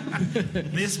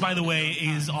 This, by the way,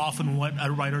 is often what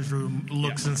a writer's room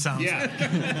looks and sounds like.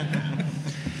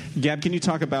 Gab, can you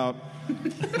talk about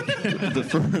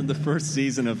the first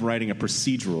season of writing a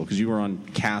procedural? Because you were on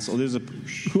Castle.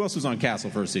 Who else was on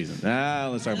Castle first season?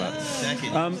 Let's talk about it.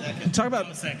 Second. Talk about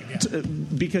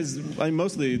because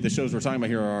most of the shows we're talking about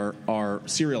here are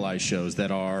serialized shows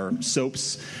that are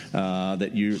soaps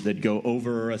that go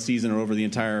over a season or over the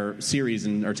entire series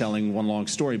and are telling one long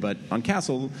story. But on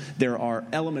Castle, there are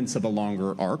elements of a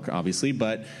longer arc, obviously,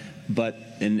 but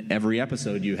in every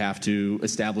episode, you have to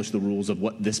establish the rules of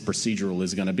what this procedural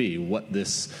is going to be, what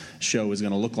this show is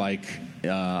going to look like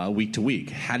week to week.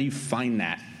 How do you find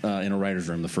that in a writer's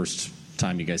room the first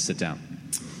time you guys sit down?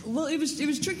 Well, it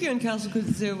was tricky on Castle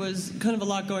because there was kind of a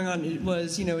lot going on. It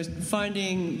was,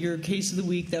 finding your case of the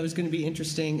week that was going to be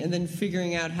interesting, and then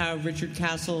figuring out how Richard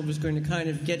Castle was going to kind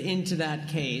of get into that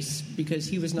case because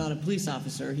he was not a police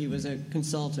officer; he was a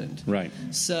consultant. Right.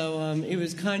 So it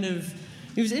was kind of.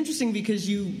 It was interesting because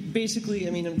you basically,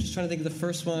 I'm just trying to think of the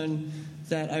first one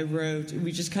that I wrote.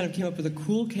 We just kind of came up with a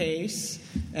cool case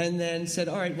and then said,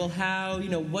 all right, well,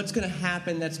 what's going to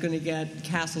happen that's going to get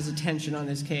Castle's attention on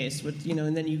this case?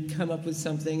 And then you come up with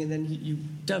something and then you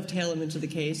dovetail him into the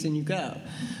case and you go.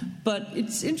 But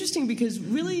it's interesting because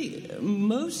really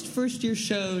most first-year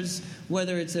shows,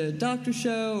 whether it's a doctor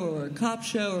show or a cop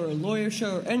show or a lawyer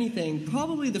show or anything,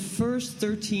 probably the first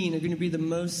 13 are going to be the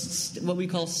most what we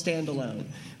call standalone.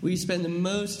 We spend the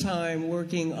most time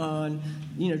working on,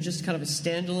 just kind of a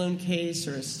standalone case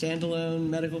or a standalone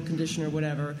medical condition or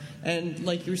whatever. And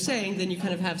like you were saying, then you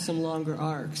kind of have some longer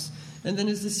arcs. And then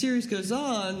as the series goes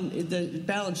on, the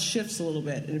balance shifts a little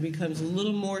bit, and it becomes a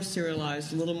little more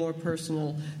serialized, a little more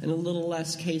personal, and a little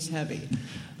less case-heavy.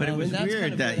 But it was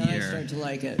weird that year. I started to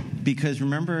like it. Because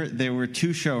remember, there were two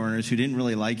showrunners who didn't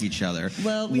really like each other.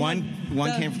 Well, one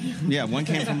came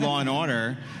from Law and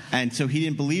Order, and so he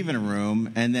didn't believe in a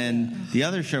room. And then the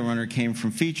other showrunner came from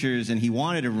Features, and he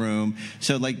wanted a room.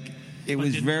 So it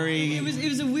was very. It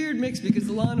was a weird mix because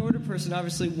the Law and Order person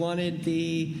obviously wanted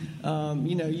the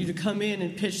you to come in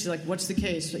and pitch like, what's the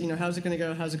case? How's it going to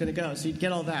go? How's it going to go? So you'd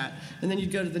get all that, and then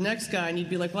you'd go to the next guy and you'd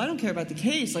be like, well, I don't care about the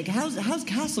case. Like, how's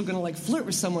Castle going to flirt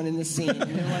with someone in this scene? And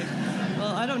they're like,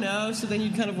 well, I don't know. So then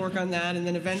you'd kind of work on that, and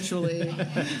then eventually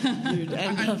you'd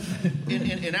end up.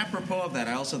 In apropos of that,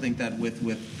 I also think that with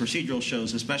procedural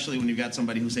shows, especially when you've got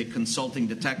somebody who's a consulting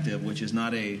detective, which is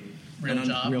not a real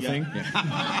job. Real thing?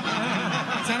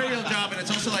 Yeah. It's not a real job, and it's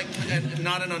also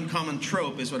not an uncommon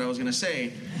trope, is what I was going to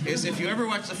say, is if you ever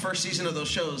watch the first season of those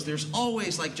shows, there's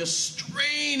always just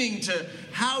straining to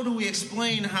how do we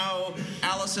explain how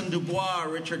Alison Dubois,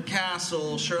 Richard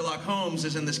Castle, Sherlock Holmes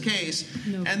is in this case,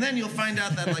 and then you'll find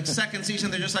out that second season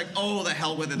they're just oh, the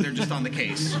hell with it, they're just on the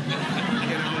case.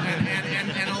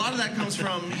 And a lot of that comes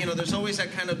from, there's always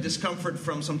that kind of discomfort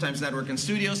from sometimes network and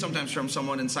studio, sometimes from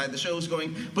someone inside the show who's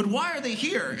going, but why are they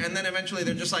here? And then eventually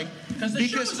they're just because the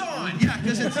show's on. Yeah,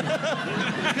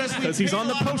 because he's on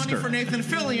the poster. Money for Nathan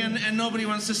Fillion, and nobody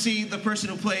wants to see the person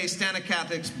who plays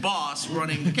Stanikathick's boss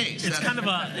running the case. It's kind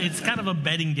of a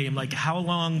betting game. Like, how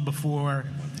long before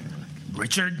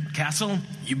Richard Castle,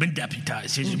 you've been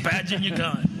deputized. Here's your badge and your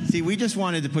gun. See, we just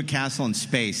wanted to put Castle in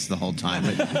space the whole time,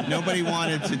 but nobody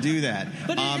wanted to do that.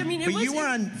 But you were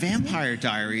on Vampire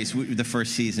Diaries the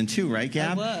first season too, right,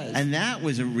 Gab? I was. And that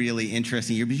was a really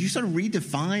interesting year because you sort of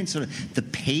redefined sort of the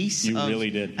pace. You really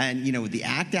did. And the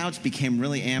act outs became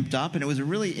really amped up, and it was a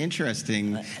really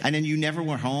interesting. And then you never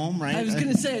were home, right? I was going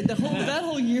to say that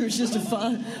whole year is just a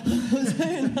fun.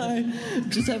 Jose and I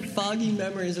just have foggy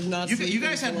memories of not. You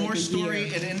guys had more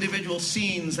story in individual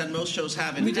scenes than most shows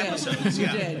have in episodes. We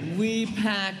did. We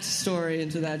packed story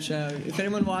into that show. If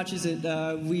anyone watches it,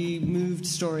 we moved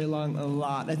story along a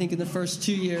lot. I think in the first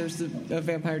 2 years of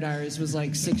Vampire Diaries was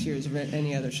 6 years of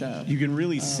any other show. You can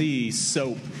really see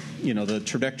soap, the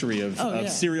trajectory of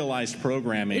serialized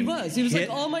programming. It was like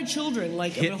All My Children, a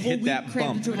whole week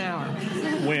crammed into an hour.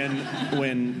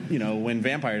 When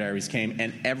Vampire Diaries came,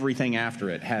 and everything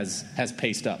after it has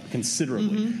paced up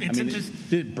considerably. Mm-hmm.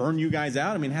 Did it burn you guys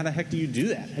out? How the heck do you do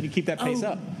that? How do you keep that pace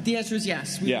up? The answer is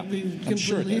yes. We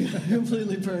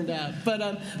completely burned out. But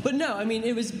no,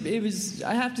 it was.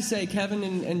 I have to say, Kevin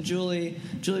and Julie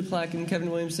Plec and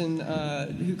Kevin Williamson,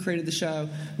 who created the show,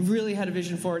 really had a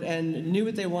vision for it and knew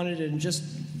what they wanted wanted it and just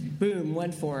boom,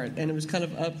 went for it, and it was kind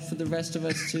of up for the rest of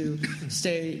us to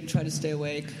try to stay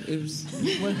awake. It was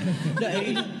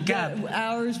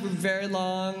hours were very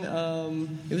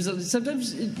long. It was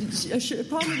sometimes a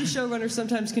problem with the showrunner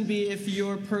sometimes can be if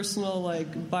your personal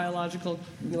biological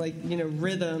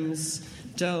rhythms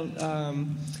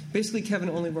don't. Basically, Kevin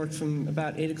only worked from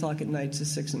about 8 o'clock at night to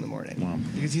 6 in the morning. Wow.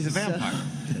 Because he's a vampire.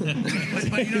 But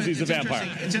he's a vampire.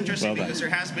 It's interesting Well because there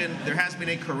has been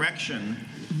a correction.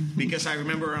 Because I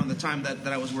remember around the time that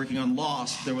I was working on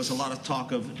Lost, there was a lot of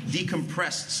talk of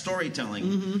decompressed storytelling.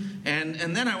 Mm-hmm.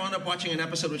 And then I wound up watching an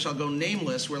episode, which I'll go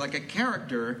nameless, where a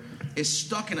character is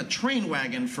stuck in a train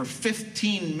wagon for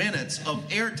 15 minutes of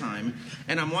airtime,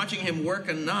 and I'm watching him work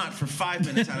a knot for 5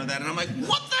 minutes out of that, and I'm like,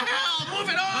 what the hell? Move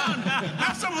it on!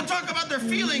 Have someone talk about their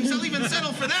feelings. I'll even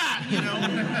settle for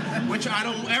that, Which I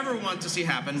don't ever want to see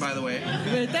happen, by the way.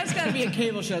 But that's got to be a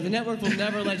cable show. The network will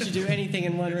never let you do anything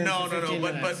in one room. No.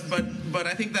 Minutes. But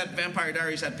I think that Vampire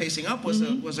Diaries, that pacing up was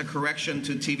a correction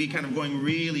to TV kind of going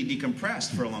really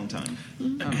decompressed for a long time.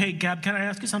 Hey, Gab, can I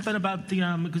ask you something about the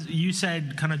because you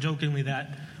said kind of jokingly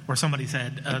that, or somebody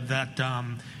said that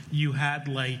you had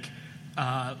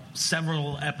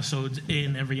several episodes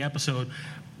in every episode.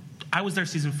 I was there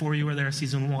season 4, you were there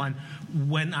season 1.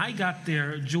 When I got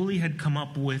there, Julie had come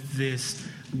up with this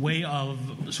way of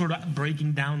sort of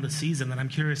breaking down the season that I'm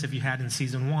curious if you had in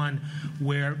season 1,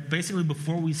 where basically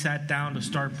before we sat down to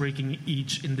start breaking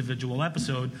each individual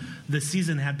episode, the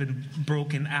season had been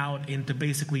broken out into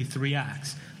basically 3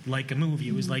 acts. Like a movie.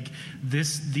 It was like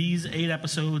these 8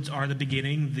 episodes are the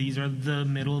beginning, these are the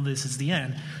middle, this is the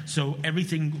end. So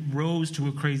everything rose to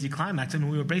a crazy climax. I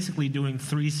mean, we were basically doing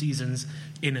 3 seasons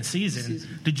in a season.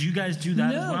 Did you guys do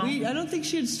that as well? No, I don't think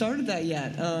she had started that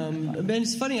yet. But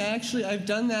it's funny, I've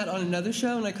done that on another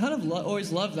show, and I kind of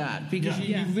always love that, because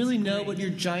you really know what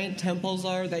your giant temples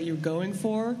are that you're going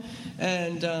for,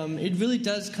 and it really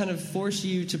does kind of force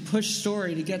you to push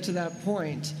story to get to that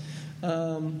point.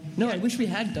 I wish we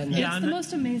had done that. Yeah, it's the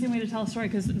most amazing way to tell a story,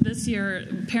 because this year,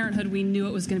 Parenthood, we knew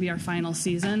it was going to be our final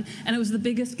season, and it was the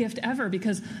biggest gift ever,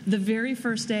 because the very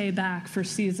first day back for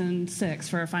season 6,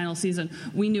 for our final season,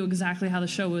 we knew exactly how the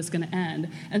show was going to end.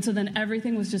 And so then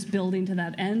everything was just building to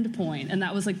that end point, and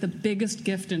that was the biggest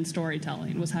gift in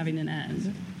storytelling, was having an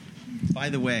end. By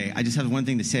the way, I just have one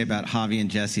thing to say about Javi and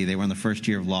Jesse. They were on the first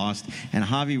year of Lost, and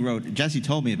Jesse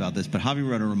told me about this, but Javi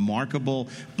wrote a remarkable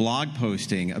blog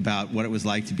posting about what it was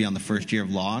like to be on the first year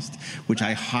of Lost, which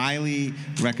I highly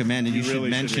recommend, and you should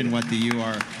mention what the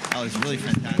URL. Oh, it's really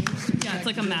fantastic. Yeah, it's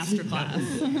like a master class.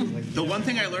 The one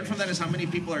thing I learned from that is how many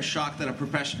people are shocked that a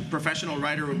professional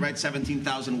writer would write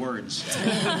 17,000 words.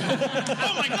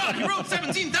 Oh my God, he wrote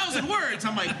 17,000 words!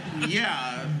 I'm like,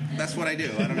 yeah, that's what I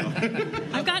do. I don't know.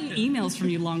 I've gotten emails from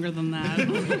you longer than that.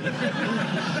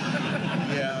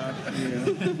 Yeah.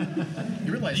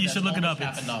 You realize you should look it up.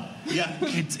 Yeah.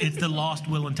 It's the Lost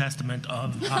Will and Testament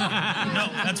of. No,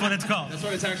 that's what it's called. That's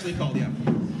what it's actually called. Yeah.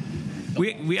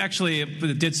 We actually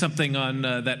did something on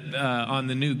on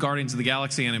the new Guardians of the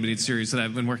Galaxy animated series that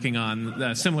I've been working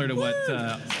on, similar to what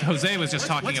Jose was just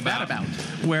talking about.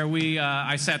 Where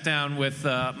I sat down with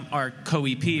our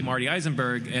co-EP Marty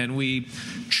Eisenberg, and we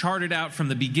charted out from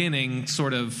the beginning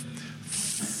sort of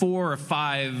 4 or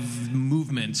 5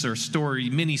 movements or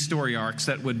mini story arcs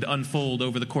that would unfold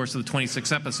over the course of the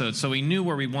 26 episodes. So we knew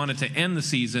where we wanted to end the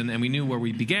season, and we knew where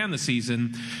we began the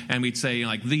season, and we'd say,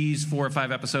 these 4 or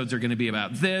 5 episodes are going to be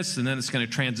about this, and then it's going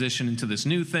to transition into this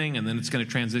new thing, and then it's going to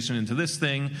transition into this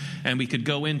thing, and we could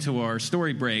go into our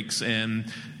story breaks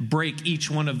and break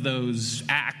each one of those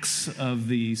acts of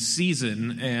the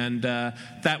season, and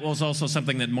that was also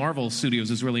something that Marvel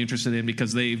Studios is really interested in,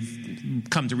 because they've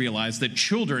come to realize that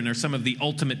children are some of the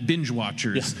ultimate binge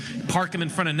watchers. Yeah. Park them in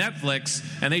front of Netflix,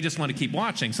 and they just want to keep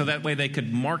watching. So that way they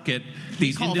could market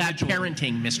these individual... that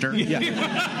parenting, mister. Yeah.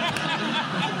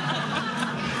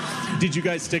 Did you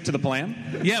guys stick to the plan?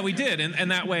 Yeah, we did.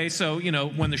 And that way, so,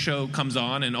 when the show comes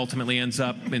on and ultimately ends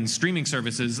up in streaming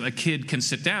services, a kid can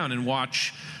sit down and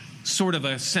watch sort of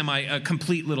a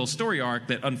complete little story arc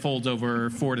that unfolds over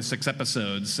 4 to 6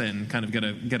 episodes and kind of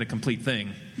get a complete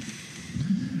thing.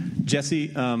 Jesse,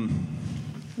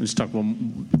 just talk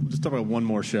about one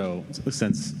more show,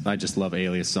 since I just love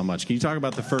Alias so much. Can you talk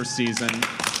about the first season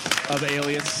of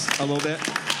Alias a little bit?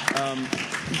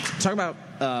 Talk about,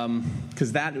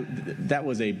 because that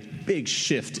was a big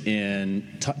shift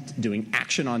in doing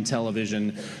action on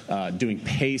television, doing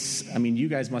pace. I mean, you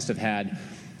guys must have had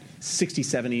 60,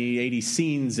 70, 80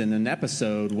 scenes in an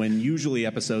episode, when usually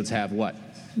episodes have what?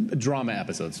 Drama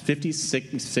episodes, 50,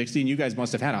 60, and you guys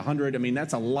must have had 100. I mean,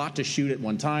 that's a lot to shoot at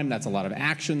one time. That's a lot of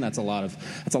action. That's a lot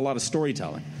of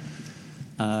storytelling.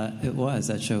 It was.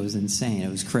 That show was insane. It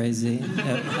was crazy. It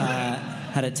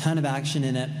had a ton of action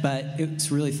in it, but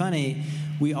it's really funny.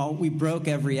 We broke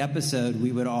every episode.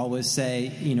 We would always say,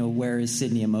 where is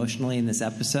Sydney emotionally in this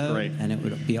episode? Right. And it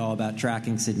would be all about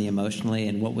tracking Sydney emotionally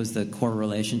and what was the core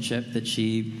relationship that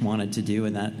she wanted to do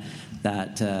in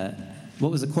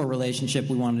what was the core relationship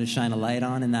we wanted to shine a light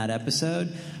on in that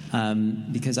episode.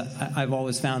 Because I've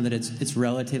always found that it's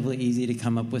relatively easy to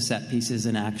come up with set pieces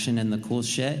and action and the cool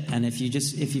shit. And if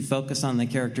you focus on the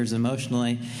characters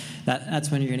emotionally,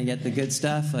 that's when you're going to get the good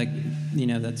stuff. Like,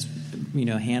 that's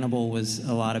Hannibal was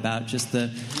a lot about just the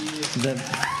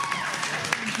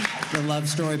love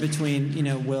story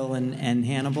between Will and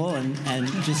Hannibal, and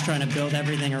just trying to build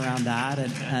everything around that.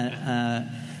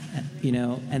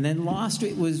 And then Lost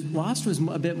was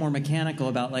a bit more mechanical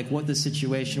about like what the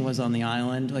situation was on the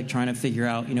island, like trying to figure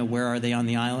out where are they on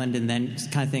the island, and then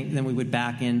kind of think. Then we would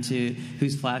back into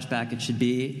whose flashback it should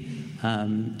be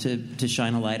to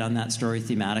shine a light on that story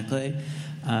thematically.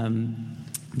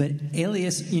 But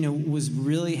Alias, was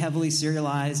really heavily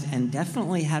serialized and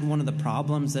definitely had one of the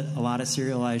problems that a lot of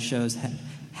serialized shows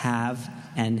have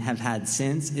and have had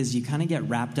since, is you kind of get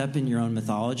wrapped up in your own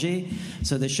mythology.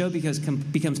 So the show becomes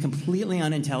completely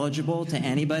unintelligible to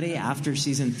anybody after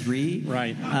season 3.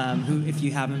 Right. Who, if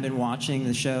you haven't been watching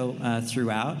the show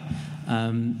throughout.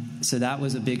 So that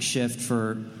was a big shift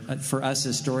for us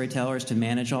as storytellers to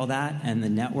manage all that, and the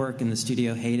network and the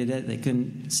studio hated it. They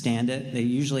couldn't stand it. They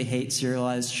usually hate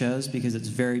serialized shows because it's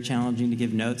very challenging to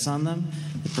give notes on them.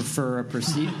 They prefer a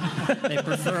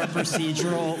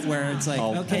procedural where it's like,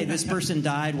 okay, this person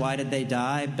died, why did they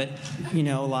die? But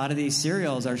a lot of these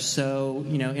serials are so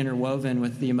interwoven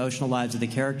with the emotional lives of the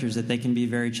characters that they can be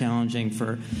very challenging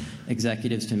for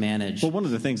executives to manage. Well, one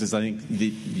of the things is I think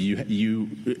you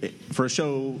for a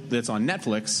show that's on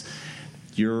Netflix,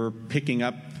 you're picking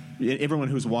up everyone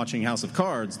who's watching House of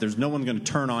Cards. There's no one going to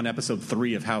turn on episode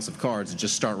 3 of House of Cards and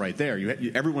just start right there.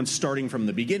 Everyone's starting from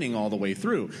the beginning all the way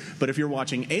through. But if you're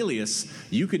watching Alias,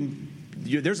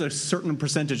 there's a certain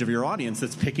percentage of your audience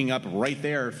that's picking up right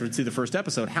there to see the first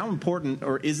episode. How important,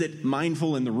 or is it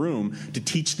mindful in the room to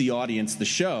teach the audience the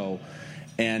show?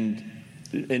 And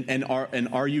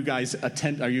are you guys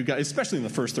especially in the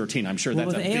first 13? I'm sure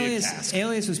that's a big task.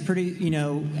 Alias was pretty.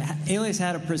 Alias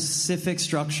had a specific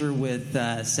structure with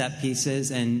set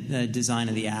pieces and design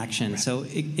of the action, so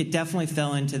it definitely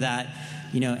fell into that.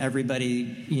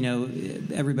 Everybody's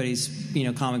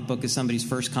comic book is somebody's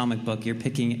first comic book. You're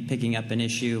picking up an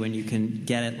issue, and you can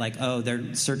get it like, oh,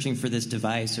 they're searching for this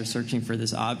device or searching for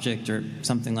this object or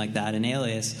something like that in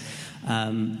Alias.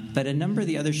 But a number of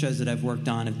the other shows that I've worked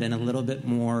on have been a little bit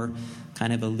more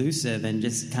kind of elusive and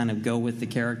just kind of go with the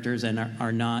characters and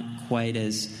are not quite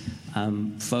as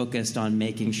focused on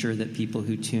making sure that people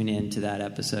who tune in to that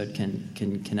episode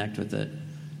can connect with it.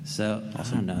 So,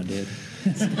 awesome. I don't know, dude.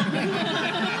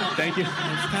 Thank you.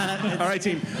 All right,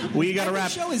 team. We got to wrap.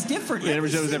 Every show is different. Yeah,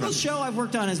 every show is different. different. Show I've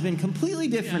worked on has been completely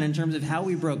different in terms of how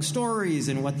we broke stories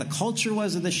and what the culture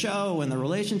was of the show and the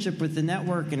relationship with the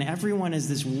network. And everyone is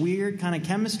this weird kind of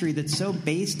chemistry that's so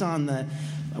based on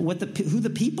who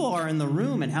the people are in the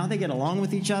room and how they get along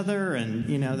with each other, and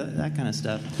that kind of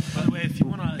stuff. By the way, if you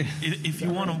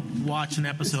want to watch an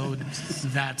episode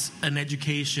that's an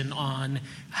education on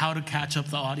how to catch up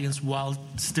the audience while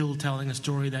still telling a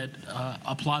story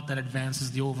a plot that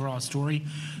advances the overall story,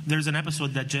 there's an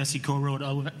episode that Jesse co-wrote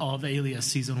of Alias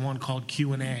season 1 called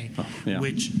Q&A,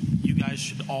 which you guys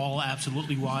should all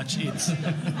absolutely watch. It's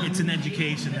an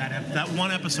education. That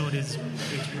one episode is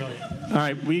brilliant. All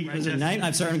right,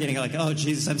 I'm sorry, I'm getting like, oh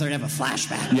Jesus, I'm starting to have a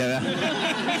flashback. Yeah.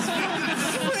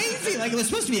 It's crazy. Like, it was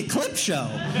supposed to be a clip show.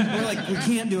 We're like, we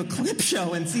can't do a clip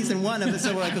show in season 1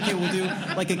 episode. We're like, okay, we'll do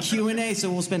like a Q&A, so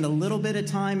we'll spend a little bit of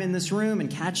time in this room and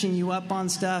catching you up on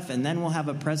stuff, and then we'll have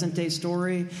a present day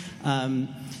story.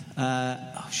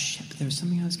 Oh shit! There was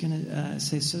something I was going to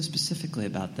say so specifically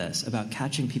about this, about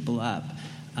catching people up.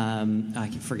 I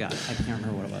forgot. I can't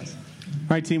remember what it was.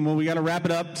 All right, team. Well, we got to wrap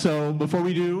it up. So before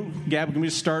we do, Gab, can we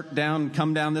just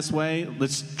come down this way?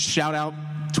 Let's shout out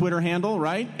Twitter handle,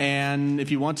 right? And if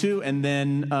you want to, and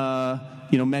then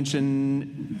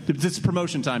mention. This is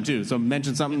promotion time too. So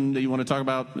mention something that you want to talk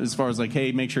about as far as like,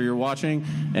 hey, make sure you're watching.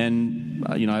 And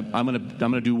I'm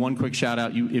gonna do one quick shout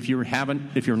out. If you're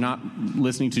not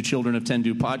listening to Children of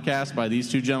Tendu podcast by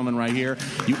these two gentlemen right here,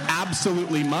 you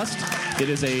absolutely must. It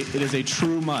is a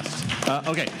true must.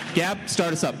 Okay, Gab,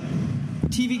 start us up.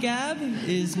 TV Gab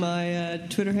is my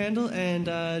Twitter handle, and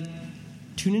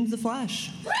tune into The Flash.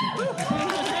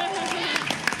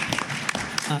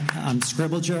 I'm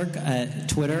Scribble Jerk at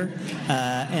Twitter.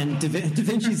 And Da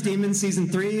Vinci's Demons Season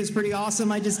 3 is pretty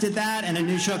awesome. I just did that. And a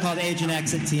new show called Agent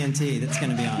X at TNT that's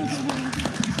going to be on.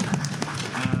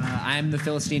 I'm the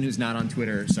Philistine who's not on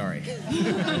Twitter. Sorry.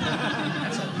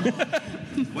 That's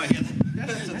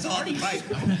all right.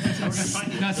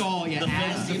 That's all, yeah. The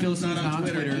Philistine not on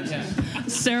Twitter. Yeah.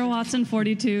 Sarah Watson,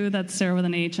 42. That's Sarah with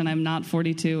an H, and I'm not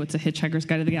 42. It's a Hitchhiker's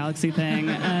Guide to the Galaxy thing.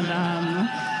 And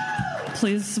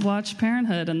please watch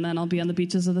Parenthood, and then I'll be on the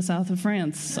beaches of the south of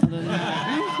France. Other than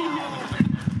that.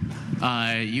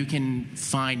 You can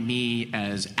find me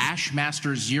as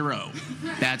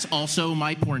Ashmaster0. That's also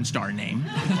my porn star name.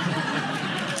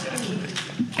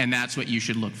 And that's what you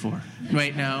should look for.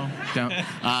 Wait, no, don't.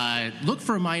 Look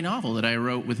for my novel that I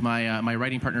wrote with my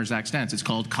writing partner, Zach Stentz. It's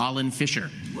called Colin Fisher.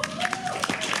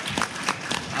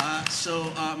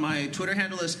 So my Twitter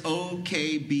handle is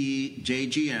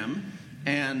OKBJGM.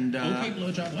 And okay,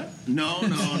 blowjob what? No.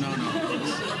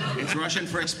 It's Russian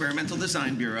for Experimental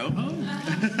Design Bureau.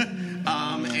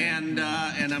 And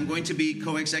I'm going to be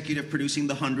co-executive producing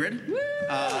The 100.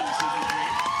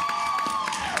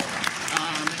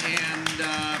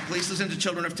 Please listen to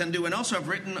Children of Tendu. And also, I've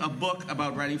written a book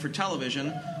about writing for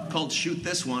television called Shoot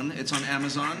This One. It's on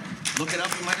Amazon. Look it up.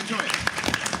 You might enjoy it.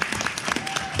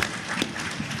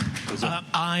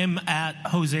 I'm at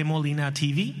Jose Molina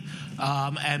TV.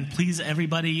 And please,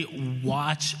 everybody,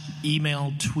 watch,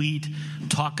 email, tweet,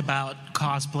 talk about,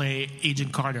 cosplay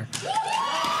Agent Carter.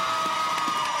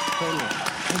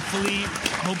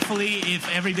 Hopefully, if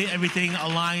everything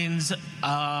aligns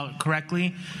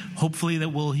correctly, hopefully that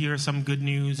we'll hear some good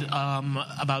news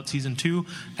about season 2,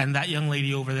 and that young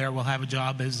lady over there will have a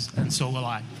job, and so will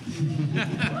I.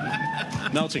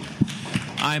 Melching.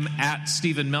 I'm at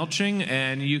Stephen Melching,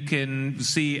 and you can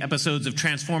see episodes of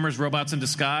Transformers: Robots in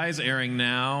Disguise airing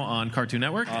now on Cartoon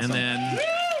Network, awesome. And then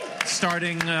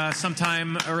starting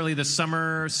sometime early this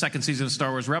summer, second season of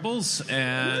Star Wars Rebels,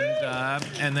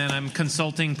 and then I'm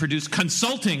consulting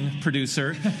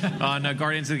producer on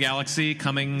Guardians of the Galaxy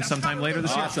coming sometime later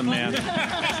this year. Awesome, man. But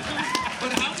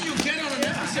how do you get on an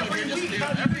episode? You're just here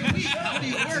every week. How do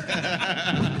you work?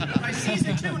 By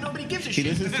season 2, nobody gives a shit.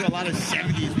 He listens to a lot of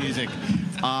 70s music.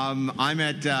 I'm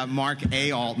at Mark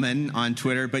A. Altman on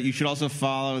Twitter, but you should also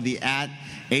follow the at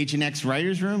Agent X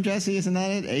Writers Room, Jesse, isn't that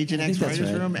it? Agent X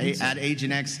Writers Room, at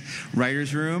Agent X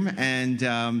Writers Room, and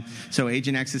so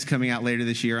Agent X is coming out later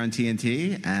this year on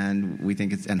TNT, and we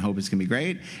think and hope it's gonna be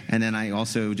great. And then I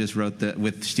also just wrote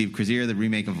with Steve Crozier the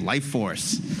remake of Life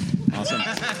Force. Awesome.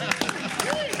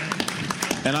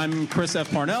 And I'm Chris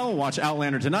F. Parnell. Watch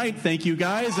Outlander tonight. Thank you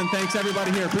guys, and thanks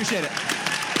everybody here. Appreciate it.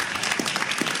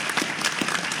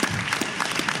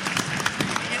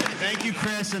 Thank you,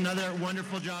 Chris. Another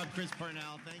wonderful job, Chris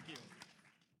Parnell. Thank you.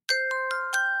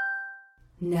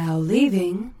 Now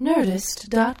leaving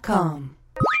Nerdist.com.